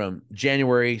 from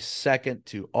January 2nd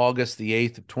to August the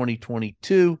 8th of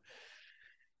 2022,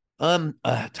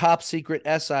 top secret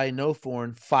SI, no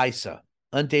foreign, FISA,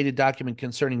 undated document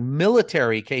concerning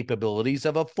military capabilities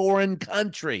of a foreign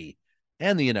country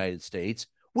and the United States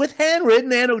with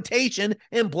handwritten annotation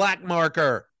in black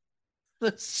marker.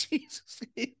 Jesus.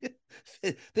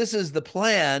 This is the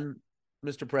plan,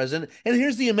 Mr. President. And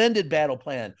here's the amended battle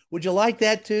plan. Would you like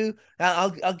that too?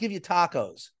 I'll give you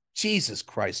tacos. Jesus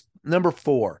Christ. Number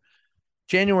 4,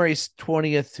 January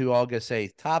 20th to August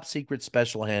 8th, top secret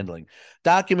special handling.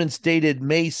 Documents dated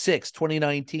May 6,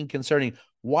 2019, concerning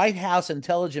White House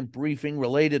intelligence briefing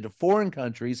related to foreign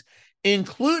countries,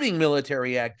 including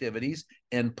military activities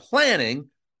and planning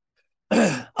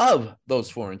of those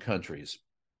foreign countries.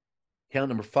 Count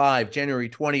number 5, January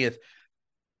 20th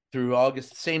through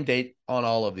August, same date on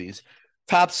all of these.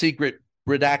 Top secret,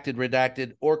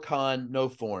 redacted, or con, no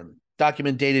foreign.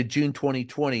 Document dated June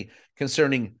 2020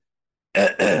 concerning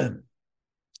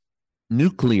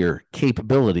nuclear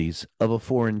capabilities of a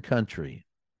foreign country.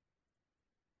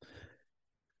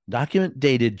 Document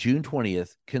dated June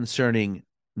 20th concerning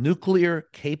nuclear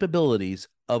capabilities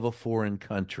of a foreign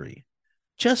country.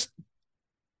 Just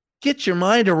get your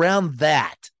mind around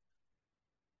that.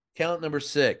 Count number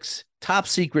 6, top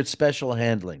secret special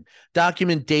handling.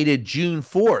 Document dated June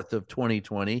 4th of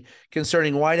 2020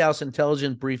 concerning White House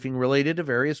intelligence briefing related to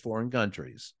various foreign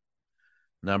countries.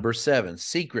 Number 7,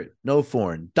 secret, no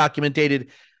foreign. Document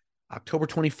dated October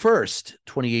 21st,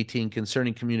 2018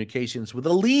 concerning communications with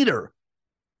a leader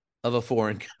of a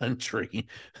foreign country.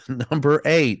 Number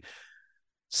 8,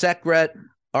 Secret,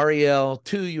 REL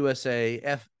 2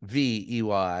 USA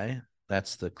FVEY.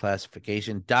 That's the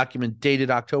classification. Document dated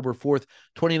October 4th,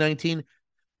 2019,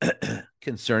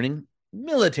 concerning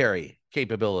military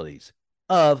capabilities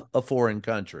of a foreign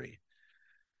country.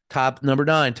 Number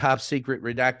 9, top secret,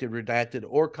 redacted,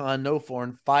 or con, no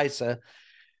foreign, FISA,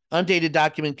 undated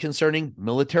document concerning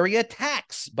military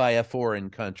attacks by a foreign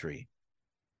country.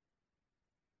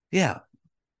 Yeah,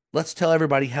 let's tell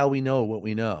everybody how we know what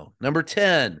we know. Number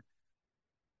 10,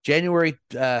 January,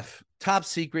 top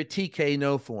secret, TK,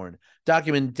 no foreign.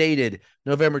 Document dated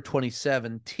November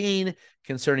 2017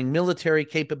 concerning military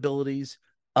capabilities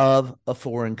of a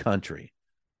foreign country.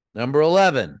 Number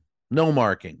 11, no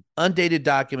marking. Undated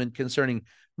document concerning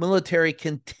military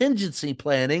contingency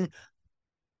planning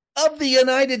of the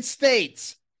United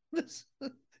States.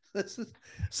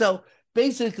 So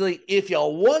basically, if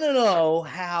y'all want to know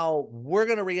how we're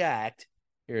going to react,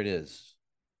 here it is.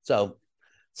 So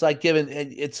it's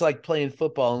like playing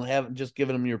football and haven't just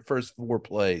given them your first 4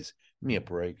 plays. Give me a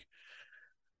break.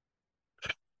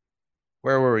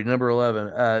 Where were we? Number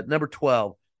 11. Number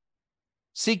 12.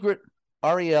 Secret,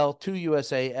 REL 2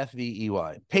 USA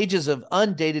FVEY. Pages of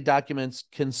undated documents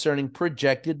concerning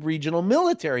projected regional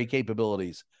military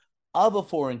capabilities of a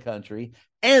foreign country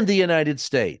and the United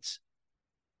States.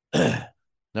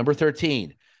 Number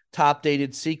 13. Top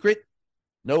dated secret,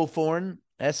 no foreign,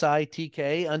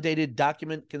 SITK, undated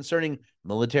document concerning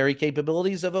military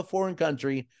capabilities of a foreign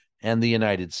country and the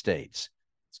United States.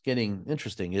 It's getting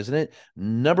interesting, isn't it?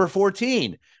 Number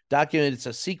 14, document, it's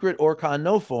a secret or con,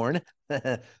 no foreign.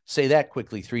 Say that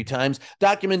quickly 3 times.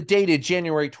 Document dated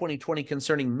January 2020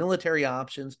 concerning military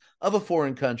options of a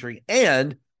foreign country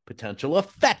and potential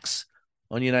effects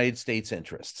on United States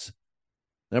interests.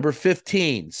 Number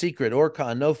 15, secret,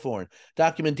 ORCON, no foreign,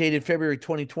 document dated February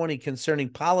 2020 concerning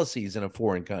policies in a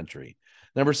foreign country.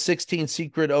 Number 16,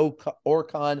 secret,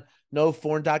 ORCON, no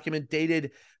foreign, document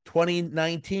dated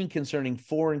 2019 concerning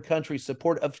foreign country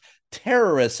support of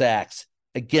terrorist acts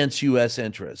against U.S.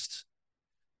 interests.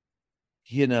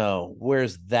 You know,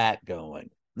 where's that going?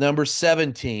 Number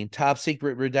 17, top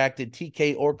secret redacted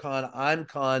TK ORCON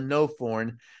IMCON no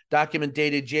foreign, document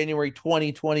dated January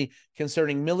 2020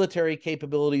 concerning military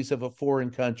capabilities of a foreign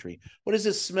country. What does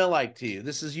this smell like to you?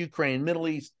 This is Ukraine, Middle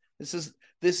East. This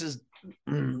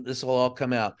will all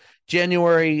come out.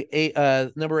 January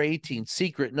number 18,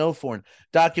 secret, no foreign,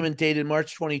 document dated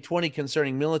March 2020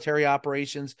 concerning military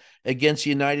operations against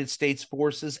United States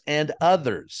forces and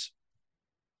others.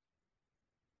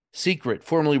 Secret,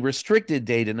 formerly restricted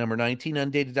data, number 19,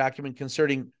 undated document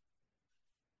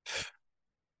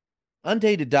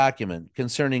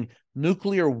concerning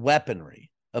nuclear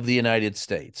weaponry of the United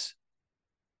States.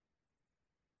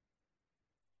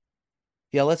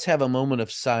 Yeah, let's have a moment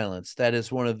of silence. That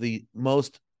is one of the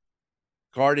most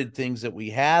guarded things that we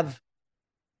have.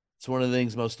 It's one of the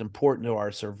things most important to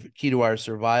our key to our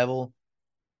survival.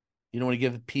 You don't want to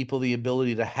give people the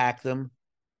ability to hack them.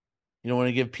 You don't want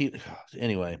to give people...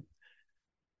 Anyway.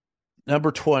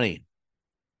 Number 20.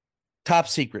 Top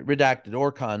secret, redacted,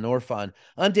 ORCON, NORFON,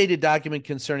 undated document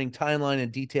concerning timeline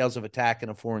and details of attack in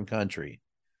a foreign country.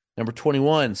 Number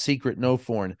 21, secret, no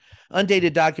foreign,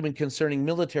 undated document concerning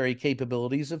military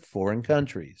capabilities of foreign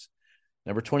countries.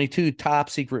 Number 22, top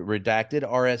secret, redacted,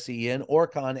 RSEN,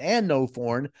 ORCON, and no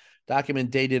foreign, document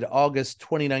dated August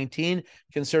 2019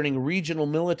 concerning regional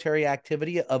military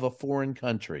activity of a foreign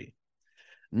country.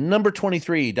 Number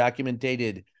 23, document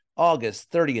dated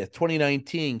August 30th,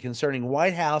 2019 concerning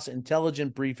White House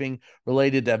intelligence briefing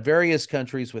related to various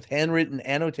countries with handwritten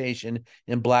annotation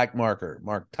in black marker,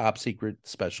 marked top secret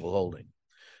special holding.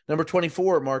 Number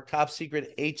 24, marked top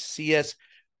secret HCSP,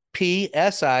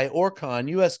 SI, ORCON,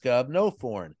 US Gov, no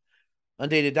foreign,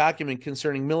 undated document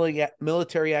concerning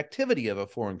military activity of a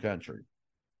foreign country.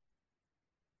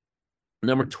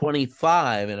 Number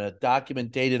 25, in a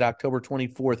document dated October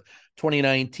 24th,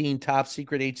 2019, top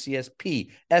secret HCSP,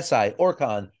 SI,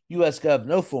 ORCON, US Gov,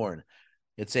 no foreign.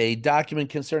 It's a document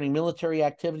concerning military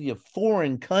activity of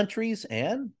foreign countries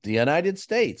and the United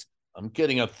States. I'm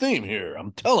getting a theme here,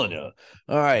 I'm telling you.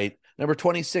 All right. Number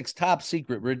 26, top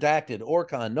secret, redacted,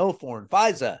 ORCON, no foreign,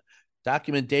 FISA,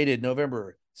 document dated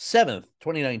November 7th,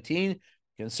 2019,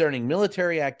 concerning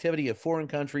military activity of foreign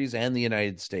countries and the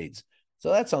United States.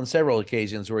 So that's on several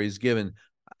occasions where he's given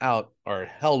out or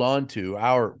held on to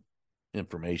our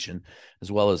information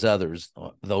as well as others,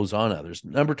 those on others.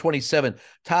 Number 27,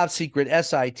 top secret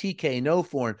SITK, no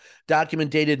foreign, document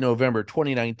dated November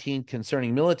 2019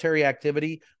 concerning military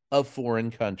activity of foreign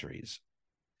countries.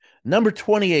 Number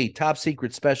 28, top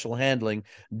secret special handling,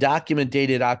 document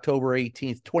dated October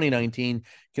 18th, 2019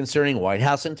 concerning White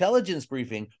House intelligence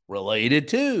briefing related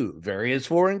to various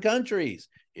foreign countries.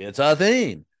 It's a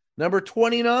theme. Number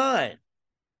 29,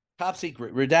 top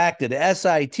secret, redacted,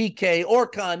 SITK,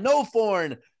 ORCON, no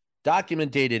foreign,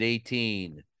 document dated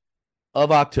 18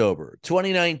 of October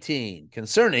 2019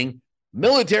 concerning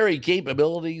military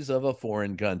capabilities of a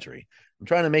foreign country. I'm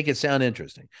trying to make it sound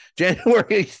interesting.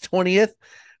 January 20th,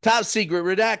 top secret,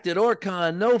 redacted,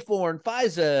 ORCON, no foreign,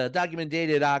 FISA, document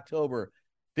dated October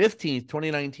 15th,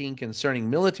 2019 concerning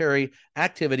military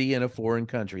activity in a foreign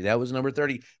country. That was number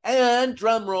 30. And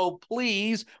drum roll,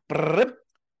 please.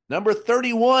 Number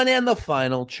 31 and the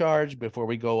final charge before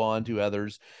we go on to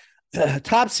others.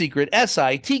 Top secret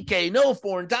SITK, no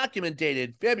foreign, document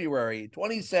dated February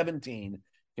 2017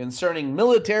 concerning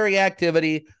military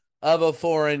activity of a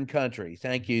foreign country.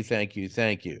 Thank you, thank you,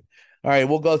 thank you. All right,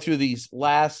 we'll go through these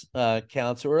last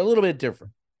counts that are a little bit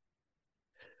different.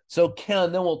 So,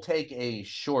 then we'll take a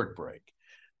short break.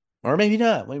 Or maybe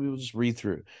not. Maybe we'll just read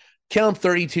through. Count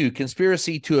 32,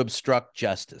 conspiracy to obstruct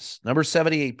justice. Number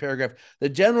 78, paragraph. The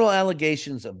general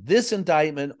allegations of this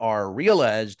indictment are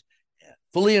realleged,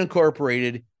 fully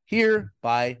incorporated here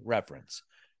by reference.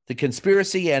 The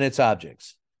conspiracy and its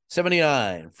objects.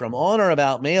 79, from on or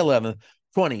about May 11th,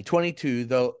 2022,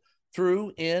 though,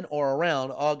 through, in, or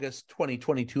around August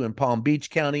 2022 in Palm Beach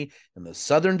County in the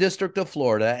Southern District of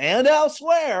Florida and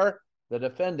elsewhere, the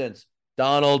defendants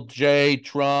Donald J.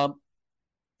 Trump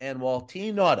and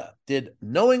Waltine Nauta did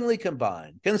knowingly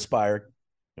combine, conspire,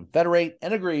 confederate,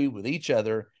 and agree with each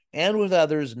other and with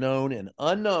others known and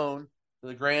unknown to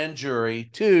the grand jury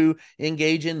to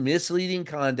engage in misleading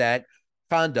conduct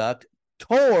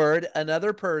toward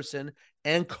another person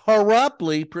and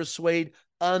corruptly persuade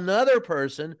another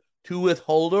person to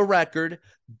withhold a record,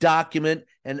 document,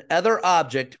 and other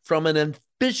object from an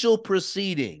official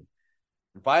proceeding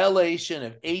in violation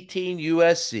of 18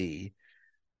 U.S.C.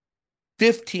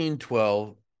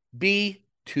 1512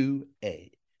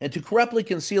 B2A, and to corruptly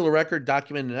conceal a record,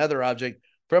 document, and other object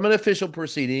from an official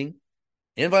proceeding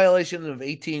in violation of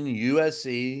 18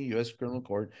 U.S.C. U.S. Criminal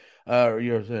Code,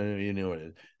 you know what it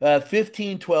is,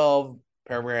 1512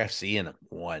 paragraph C and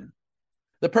 1.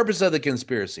 The purpose of the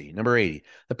conspiracy, number 80.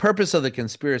 The purpose of the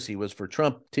conspiracy was for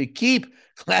Trump to keep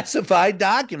classified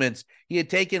documents he had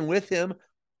taken with him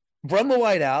from the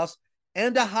White House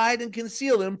and to hide and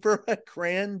conceal them from a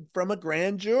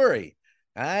grand jury.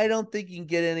 I don't think you can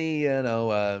get any,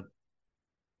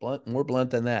 more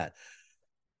blunt than that.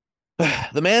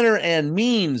 The manner and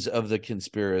means of the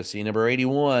conspiracy, number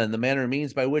 81. The manner and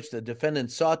means by which the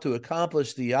defendant sought to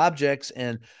accomplish the objects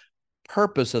and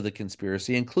purpose of the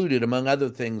conspiracy included, among other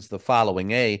things, the following.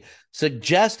 A,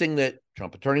 suggesting that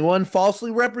Trump Attorney 1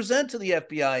 falsely represent to the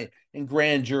FBI and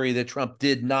grand jury that Trump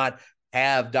did not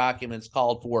have documents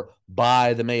called for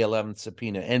by the May 11th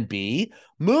subpoena. And B,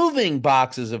 moving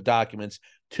boxes of documents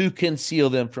to conceal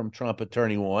them from Trump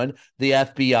Attorney 1, the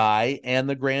FBI, and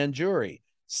the grand jury.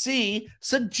 C,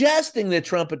 suggesting that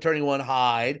Trump Attorney 1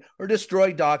 hide or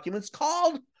destroy documents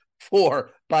called for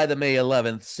by the May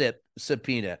 11th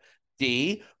subpoena.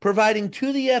 D, providing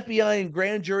to the FBI and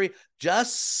grand jury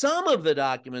just some of the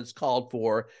documents called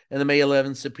for in the May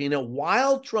 11th subpoena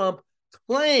while Trump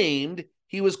claimed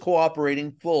he was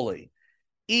cooperating fully.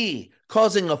 E,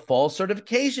 causing a false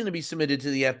certification to be submitted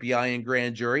to the FBI and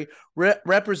grand jury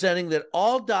representing that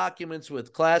all documents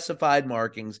with classified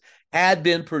markings had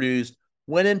been produced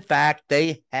when in fact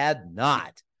they had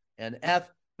not. And F,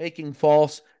 making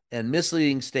false and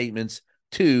misleading statements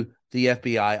to the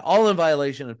FBI, all in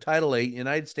violation of Title 8,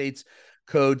 United States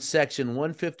Code Section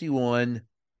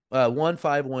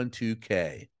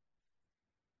 1512K.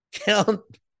 Count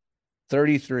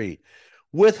 33.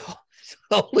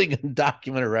 Withholding a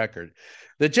document or record.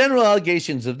 The general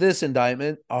allegations of this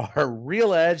indictment are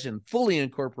real-edged and fully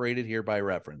incorporated here by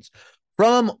reference.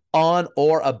 From, on,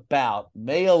 or about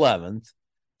May 11th,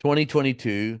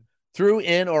 2022, through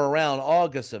in or around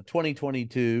August of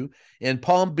 2022 in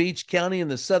Palm Beach County in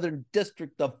the Southern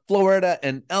District of Florida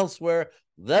and elsewhere,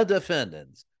 the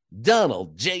defendants,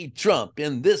 Donald J. Trump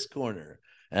in this corner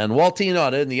and Waltine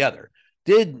Auto in the other,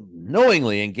 did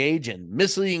knowingly engage in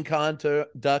misleading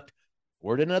conduct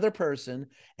toward another person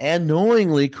and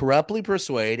knowingly corruptly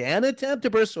persuade and attempt to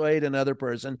persuade another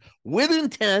person with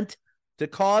intent to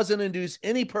cause and induce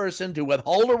any person to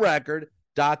withhold a record,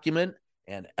 document,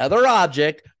 and other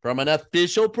object from an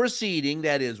official proceeding.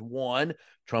 That is, 1,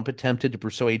 Trump attempted to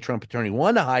persuade Trump Attorney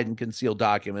 1 to hide and conceal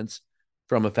documents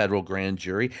from a federal grand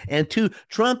jury, and 2,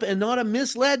 Trump and not a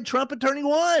misled Trump Attorney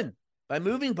 1 by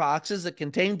moving boxes that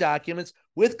contain documents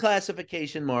with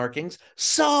classification markings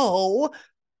so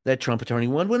that Trump Attorney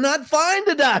 1 would not find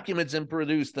the documents and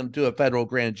produce them to a federal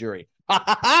grand jury. Ha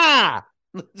ha ha!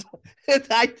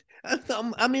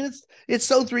 I mean, it's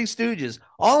so Three Stooges,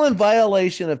 all in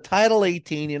violation of Title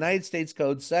 18, United States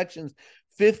Code, Sections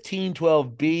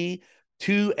 1512B,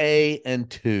 2A, and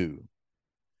 2.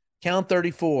 Count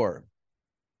 34,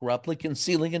 corruptly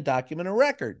concealing and document a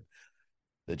record.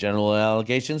 The general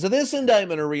allegations of this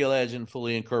indictment are real-edged and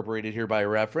fully incorporated here by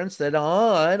reference that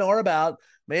on or about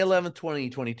May 11th,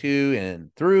 2022,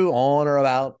 and through, on or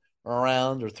about, or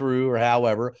around, or through, or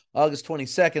however, August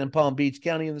 22nd in Palm Beach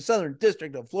County in the Southern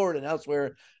District of Florida and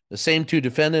elsewhere, the same two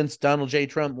defendants, Donald J.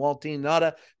 Trump and Waltine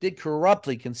Auto, did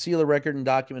corruptly conceal a record and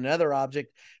document another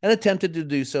object and attempted to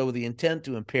do so with the intent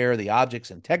to impair the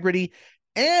object's integrity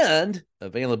and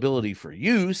availability for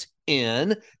use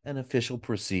in an official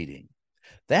proceeding.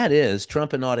 That is,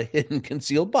 Trump and Auto hid and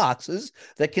concealed boxes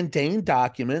that contain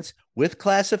documents with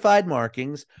classified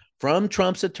markings from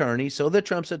Trump's attorney so that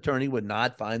Trump's attorney would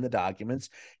not find the documents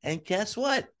and guess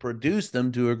what? Produce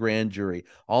them to a grand jury,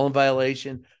 all in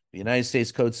violation of the United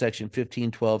States Code Section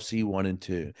 1512C1 and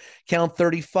 2. Count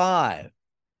 35,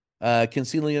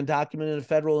 concealing a document in a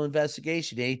federal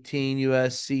investigation, 18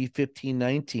 U.S.C.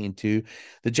 1519-2.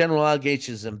 The general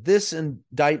allegations of this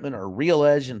indictment are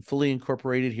real-edged and fully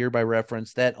incorporated here by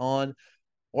reference that on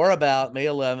or about May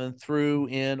 11th, through,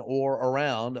 in, or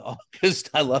around August.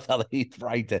 I love how they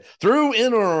write that. Through,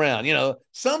 in, or around,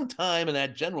 sometime in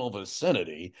that general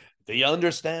vicinity. Do you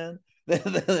understand?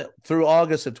 Through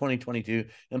August of 2022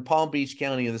 in Palm Beach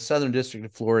County in the Southern District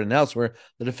of Florida and elsewhere,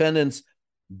 the defendants,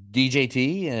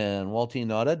 DJT and Walter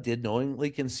Nauta did knowingly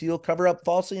conceal, cover up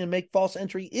falsely, and make false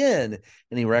entry in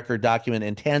any record, document,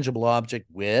 and tangible object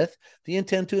with the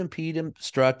intent to impede,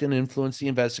 obstruct, and influence the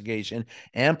investigation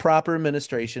and proper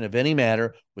administration of any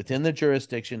matter within the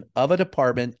jurisdiction of a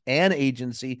department and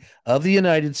agency of the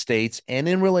United States and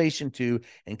in relation to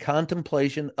and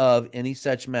contemplation of any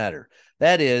such matter.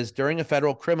 That is, during a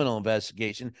federal criminal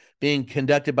investigation being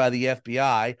conducted by the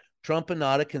FBI, Trump and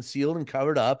Nauta concealed and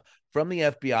covered up from the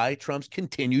FBI Trump's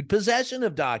continued possession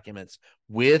of documents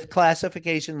with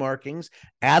classification markings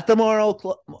at the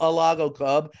Mar-a-Lago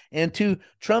Club, and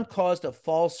Trump caused a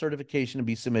false certification to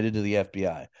be submitted to the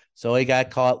FBI. So he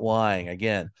got caught lying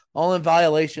again, all in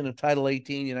violation of Title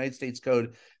 18 United States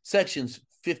Code sections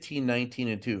 15, 19,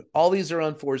 and 2. All these are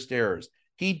unforced errors.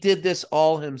 He did this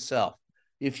all himself.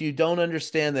 If you don't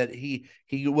understand that he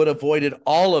would have avoided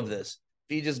all of this,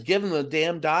 if he just given the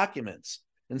damn documents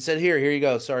and said, here you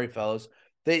go. Sorry, fellas.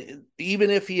 Even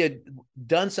if he had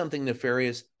done something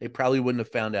nefarious, they probably wouldn't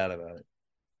have found out about it.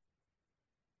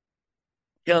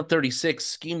 Count 36,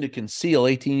 scheme to conceal,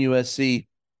 18 U.S.C.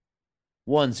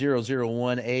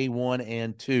 1001A1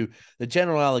 and 2. The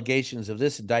general allegations of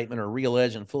this indictment are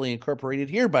realleged and fully incorporated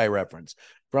here by reference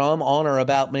from on or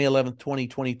about May 11th,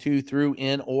 2022 through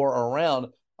in or around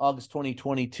August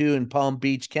 2022 in Palm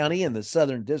Beach County in the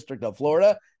Southern District of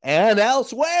Florida and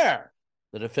elsewhere.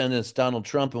 The defendants, Donald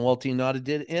Trump and Walter Nauta,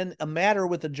 did in a matter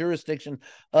with the jurisdiction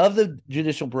of the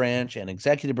judicial branch and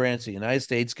executive branch of the United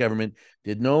States government,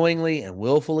 did knowingly and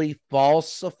willfully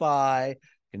falsify,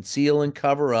 conceal, and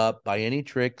cover up by any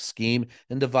trick, scheme,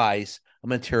 and device a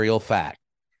material fact.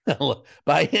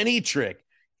 By any trick,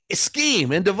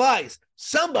 scheme, and device.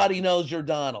 Somebody knows you're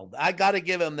Donald. I got to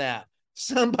give him that.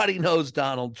 Somebody knows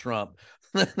Donald Trump.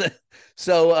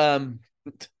 So,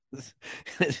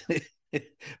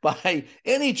 by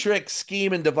any trick,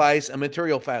 scheme, and device, a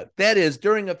material fact. That is,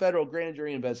 during a federal grand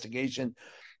jury investigation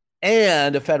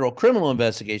and a federal criminal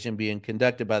investigation being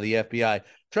conducted by the FBI,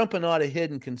 Trump and Nauta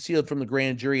hid and concealed from the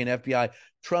grand jury and FBI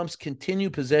Trump's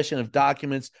continued possession of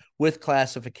documents with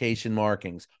classification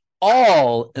markings,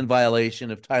 all in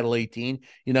violation of Title 18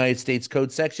 United States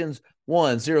Code sections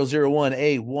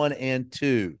 1001A1 and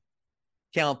 2.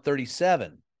 Count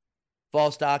 37.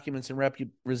 False documents and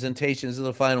representations is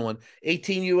the final one.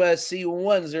 18 U.S.C.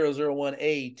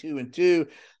 1001A2 and 2.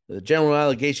 The general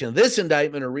allegation of this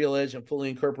indictment are realleged and fully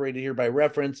incorporated here by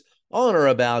reference on or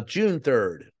about June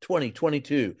 3rd,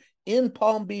 2022, in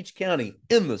Palm Beach County,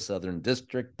 in the Southern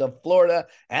District of Florida,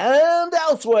 and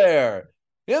elsewhere.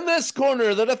 In this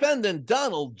corner, the defendant,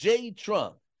 Donald J.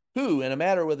 Trump, who, in a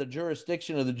matter with the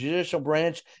jurisdiction of the judicial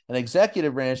branch and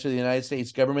executive branch of the United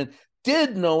States government,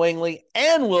 did knowingly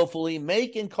and willfully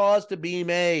make and cause to be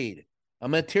made a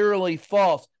materially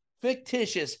false,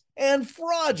 fictitious, and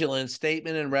fraudulent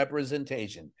statement and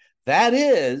representation. That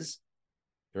is,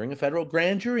 during a federal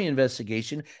grand jury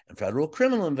investigation and federal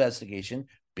criminal investigation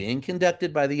being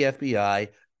conducted by the FBI,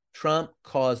 Trump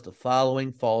caused the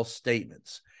following false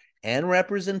statements and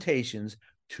representations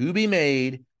to be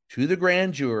made to the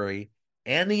grand jury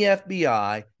and the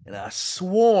FBI in a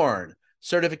sworn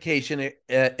certification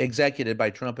executed by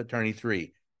Trump Attorney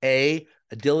 3. A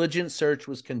diligent search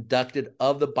was conducted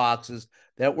of the boxes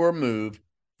that were moved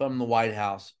from the White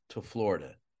House to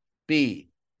Florida. B,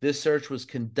 this search was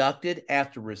conducted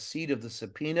after receipt of the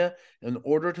subpoena in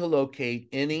order to locate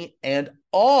any and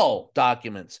all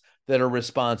documents that are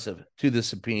responsive to the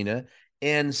subpoena.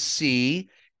 And C,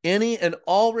 any and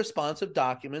all responsive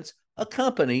documents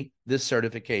accompany this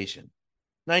certification.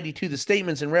 92, the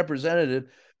statements and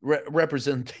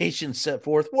representations set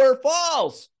forth were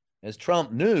false, as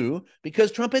Trump knew,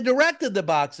 because Trump had directed the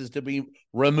boxes to be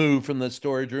removed from the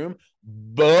storage room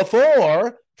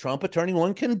before Trump Attorney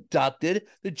 1 conducted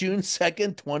the June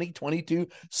 2nd, 2022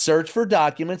 search for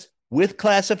documents with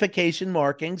classification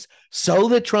markings, so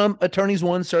the Trump Attorney's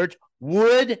 1 search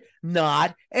would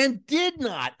not and did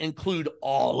not include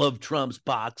all of Trump's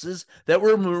boxes that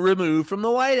were removed from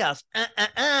the White House.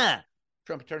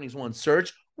 Trump Attorney's 1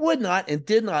 search would not and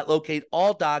did not locate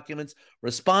all documents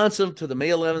responsive to the May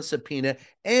 11th subpoena,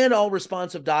 and all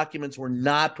responsive documents were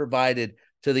not provided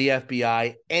to the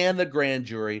FBI and the grand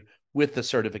jury with the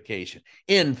certification.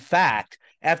 In fact,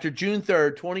 after June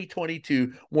 3rd,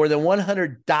 2022, more than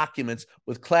 100 documents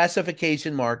with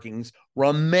classification markings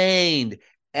remained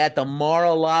at the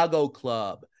Mar-a-Lago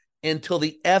Club until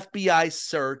the FBI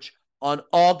search on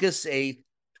August 8th,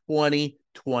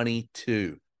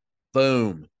 2022.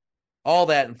 Boom. All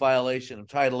that in violation of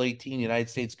Title 18 United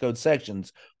States Code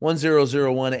sections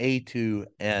 1001A2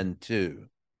 and 2.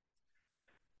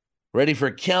 Ready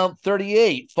for count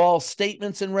 38, false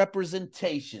statements and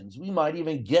representations. We might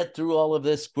even get through all of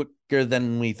this quicker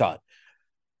than we thought.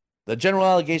 The general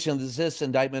allegation of this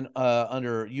indictment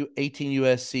under 18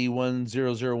 U.S.C.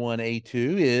 1001A2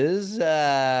 is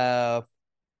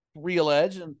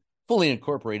re-alleged and fully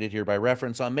incorporated here by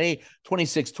reference. On May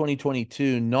 26,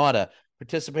 2022, Nauta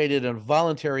participated in a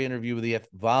voluntary interview with the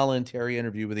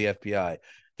FBI.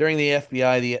 During the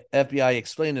FBI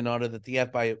explained to Nauta that the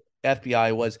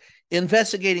FBI was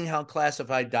investigating how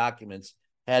classified documents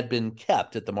had been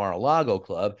kept at the Mar-a-Lago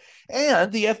club,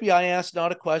 and the FBI asked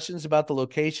Nauta questions about the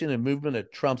location and movement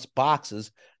of Trump's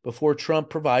boxes before Trump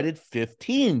provided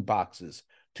 15 boxes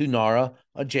to Nauta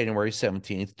on January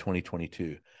 17th,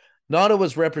 2022. Nauta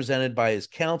was represented by his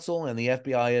counsel, and the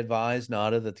FBI advised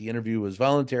Nauta that the interview was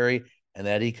voluntary and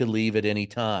that he could leave at any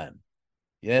time.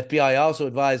 The FBI also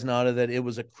advised Nauta that it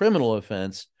was a criminal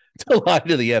offense to lie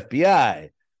to the FBI.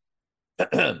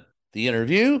 The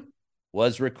interview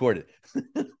was recorded.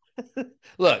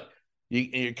 Look,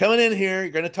 you're coming in here,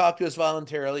 you're going to talk to us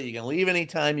voluntarily, you can leave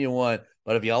anytime you want,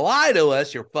 but if you lie to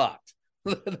us, you're fucked.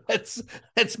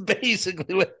 That's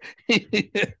basically what.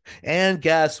 And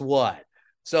guess what?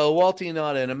 So Walter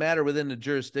Nauta, in a matter within the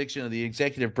jurisdiction of the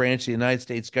executive branch of the United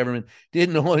States government, did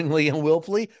knowingly and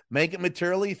willfully make a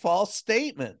materially false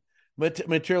statement,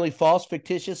 materially false,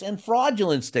 fictitious, and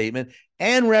fraudulent statement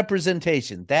and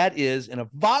representation. That is, in a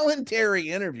voluntary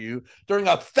interview during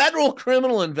a federal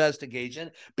criminal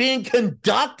investigation being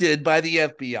conducted by the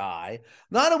FBI,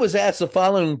 Nauta was asked the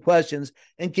following questions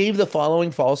and gave the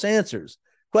following false answers.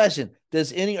 Question: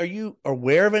 are you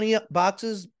aware of any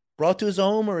boxes brought to his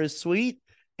home or his suite?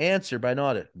 Answer by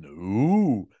Nauta: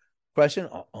 no. Question: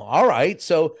 all right.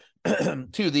 So,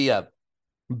 to the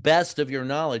best of your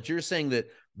knowledge, you're saying that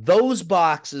those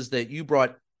boxes that you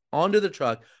brought onto the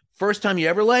truck, first time you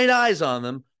ever laid eyes on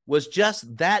them was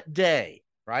just that day,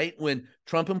 right? When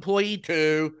Trump employee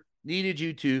 2 needed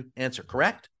you to answer.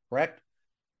 Correct? Correct?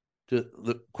 To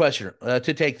the questioner,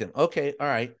 to take them. Okay, all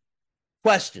right.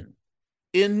 Question: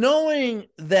 in knowing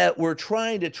that we're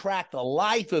trying to track the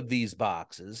life of these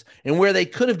boxes and where they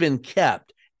could have been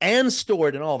kept and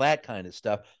stored and all that kind of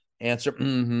stuff, answer,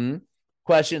 mm-hmm.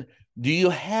 Question: do you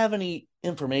have any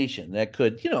information that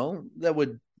could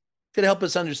help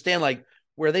us understand, like,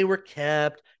 where they were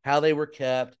kept, how they were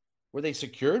kept, were they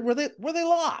secured, were they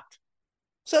locked?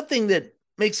 Something that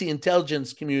makes the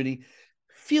intelligence community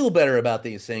feel better about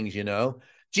these things,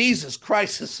 Jesus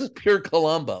Christ, this is pure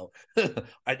Columbo. Do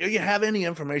you have any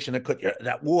information that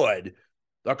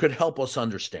could help us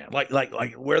understand, like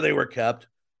where they were kept,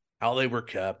 how they were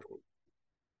kept,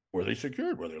 were they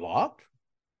secured, were they locked?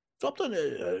 Something. All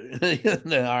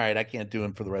right, I can't do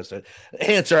it for the rest of it.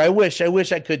 Answer: I wish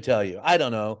I could tell you. I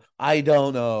don't know. I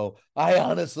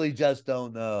honestly just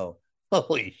don't know.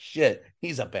 Holy shit,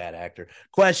 he's a bad actor.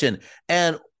 Question: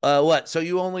 and what? So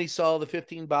you only saw the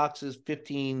 17 boxes?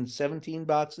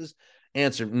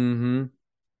 Answer: mm-hmm.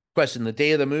 Question: the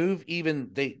day of the move, even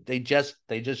they just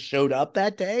showed up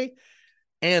that day?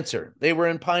 Answer: they were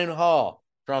in Pine Hall.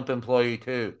 Trump employee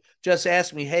 2 just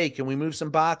asked me, hey, can we move some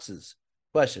boxes?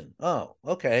 Question: oh,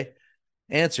 okay.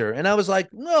 Answer: and I was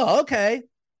like, no, okay.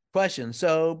 Question: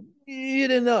 so you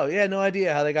didn't know? You had no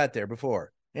idea how they got there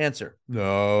before? Answer: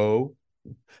 no.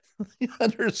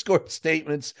 Underscored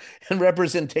statements and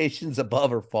representations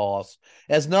above are false.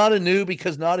 As Nauta knew,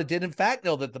 because Nauta did in fact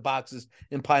know that the boxes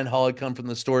in Pine Hall had come from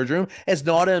the storage room, as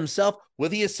Nauta himself,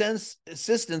 with the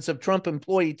assistance of Trump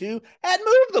employee 2, had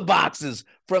moved the boxes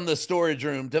from the storage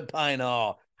room to Pine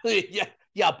Hall.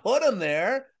 Yeah, put them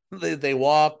there. They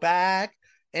walk back.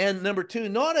 And number 2,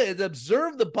 Nauta had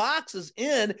observed the boxes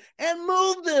in and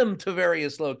moved them to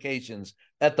various locations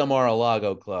at the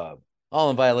Mar-a-Lago club, all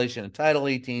in violation of Title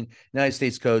 18, United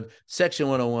States Code, Section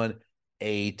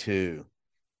 101A2. The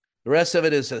rest of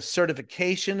it is a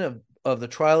certification of the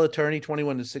trial attorney,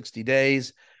 21 to 60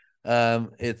 days.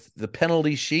 It's the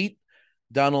penalty sheet.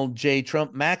 Donald J.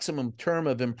 Trump, maximum term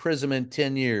of imprisonment,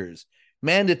 10 years.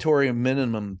 Mandatory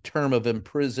minimum term of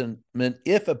imprisonment,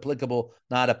 if applicable,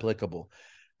 not applicable.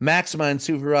 Maximum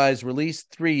supervised release,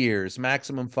 3 years.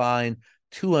 Maximum fine,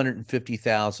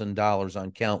 $250,000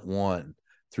 on count 1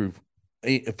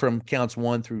 from counts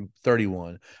 1 through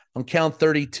 31. On count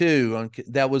 32,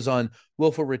 that was on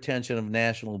willful retention of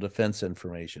national defense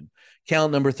information.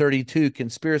 Count number 32,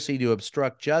 conspiracy to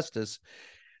obstruct justice.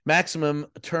 Maximum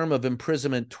term of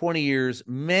imprisonment, 20 years.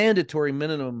 Mandatory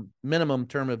minimum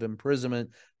term of imprisonment,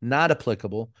 not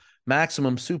applicable.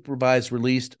 Maximum supervised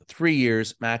release, 3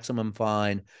 years. Maximum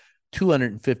fine,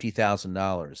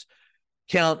 $250,000.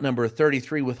 Count number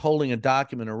 33, withholding a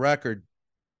document or record.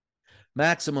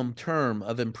 Maximum term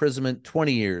of imprisonment,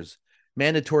 20 years.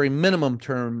 Mandatory minimum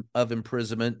term of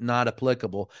imprisonment not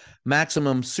applicable.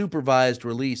 Maximum supervised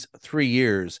release 3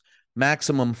 years.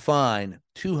 Maximum fine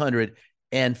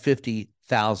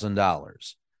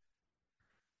 $250,000.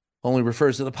 Only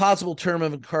refers to the possible term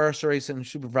of incarceration,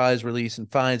 supervised release, and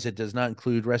fines. It does not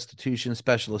include restitution,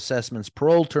 special assessments,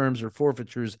 parole terms, or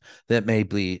forfeitures that may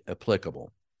be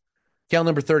applicable. Count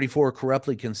number 34,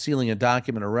 corruptly concealing a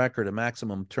document or record, a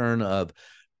maximum term of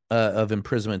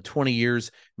imprisonment 20 years.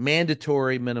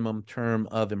 Mandatory minimum term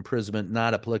of imprisonment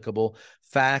not applicable.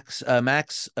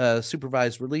 Max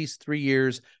supervised release 3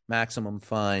 years. Maximum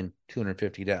fine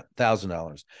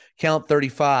 $250,000. Count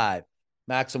 35,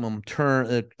 maximum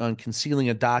term on concealing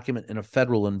a document in a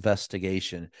federal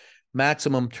investigation.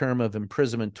 Maximum term of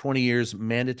imprisonment 20 years.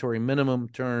 Mandatory minimum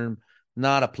term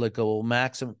not applicable.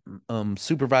 Maximum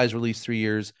supervised release 3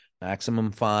 years.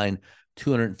 Maximum fine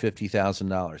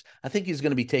 $250,000. I think he's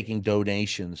going to be taking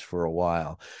donations for a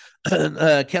while.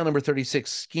 Count number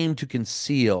 36, scheme to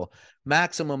conceal.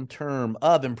 Maximum term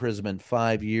of imprisonment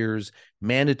 5 years.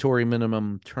 Mandatory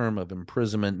minimum term of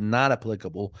imprisonment not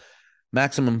applicable.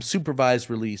 Maximum supervised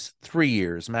release 3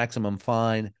 years. Maximum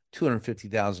fine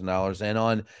 $250,000. And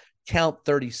on count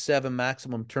 37,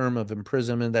 maximum term of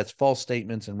imprisonment, that's false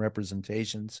statements and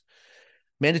representations.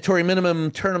 Mandatory minimum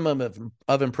term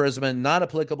of imprisonment not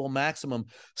applicable. Maximum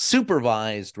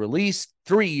supervised release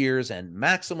 3 years, and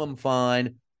maximum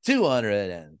fine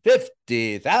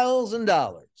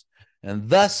 $250,000. And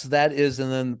thus that is,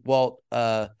 and then Walt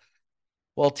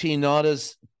T.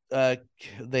 Nautas,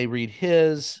 they read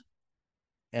his,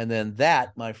 and then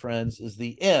that, my friends, is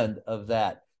the end of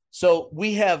that. So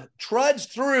we have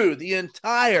trudged through the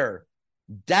entire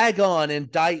daggone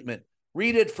indictment.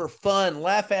 Read it for fun,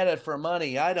 laugh at it for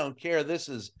money. I don't care.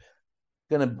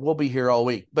 We'll be here all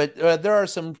week. But there are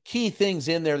some key things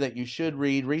in there that you should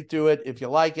read. Read through it. If you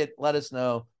like it, let us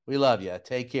know. We love you.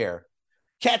 Take care.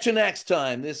 Catch you next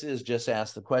time. This is Just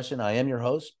Ask the Question. I am your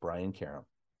host, Brian Karam.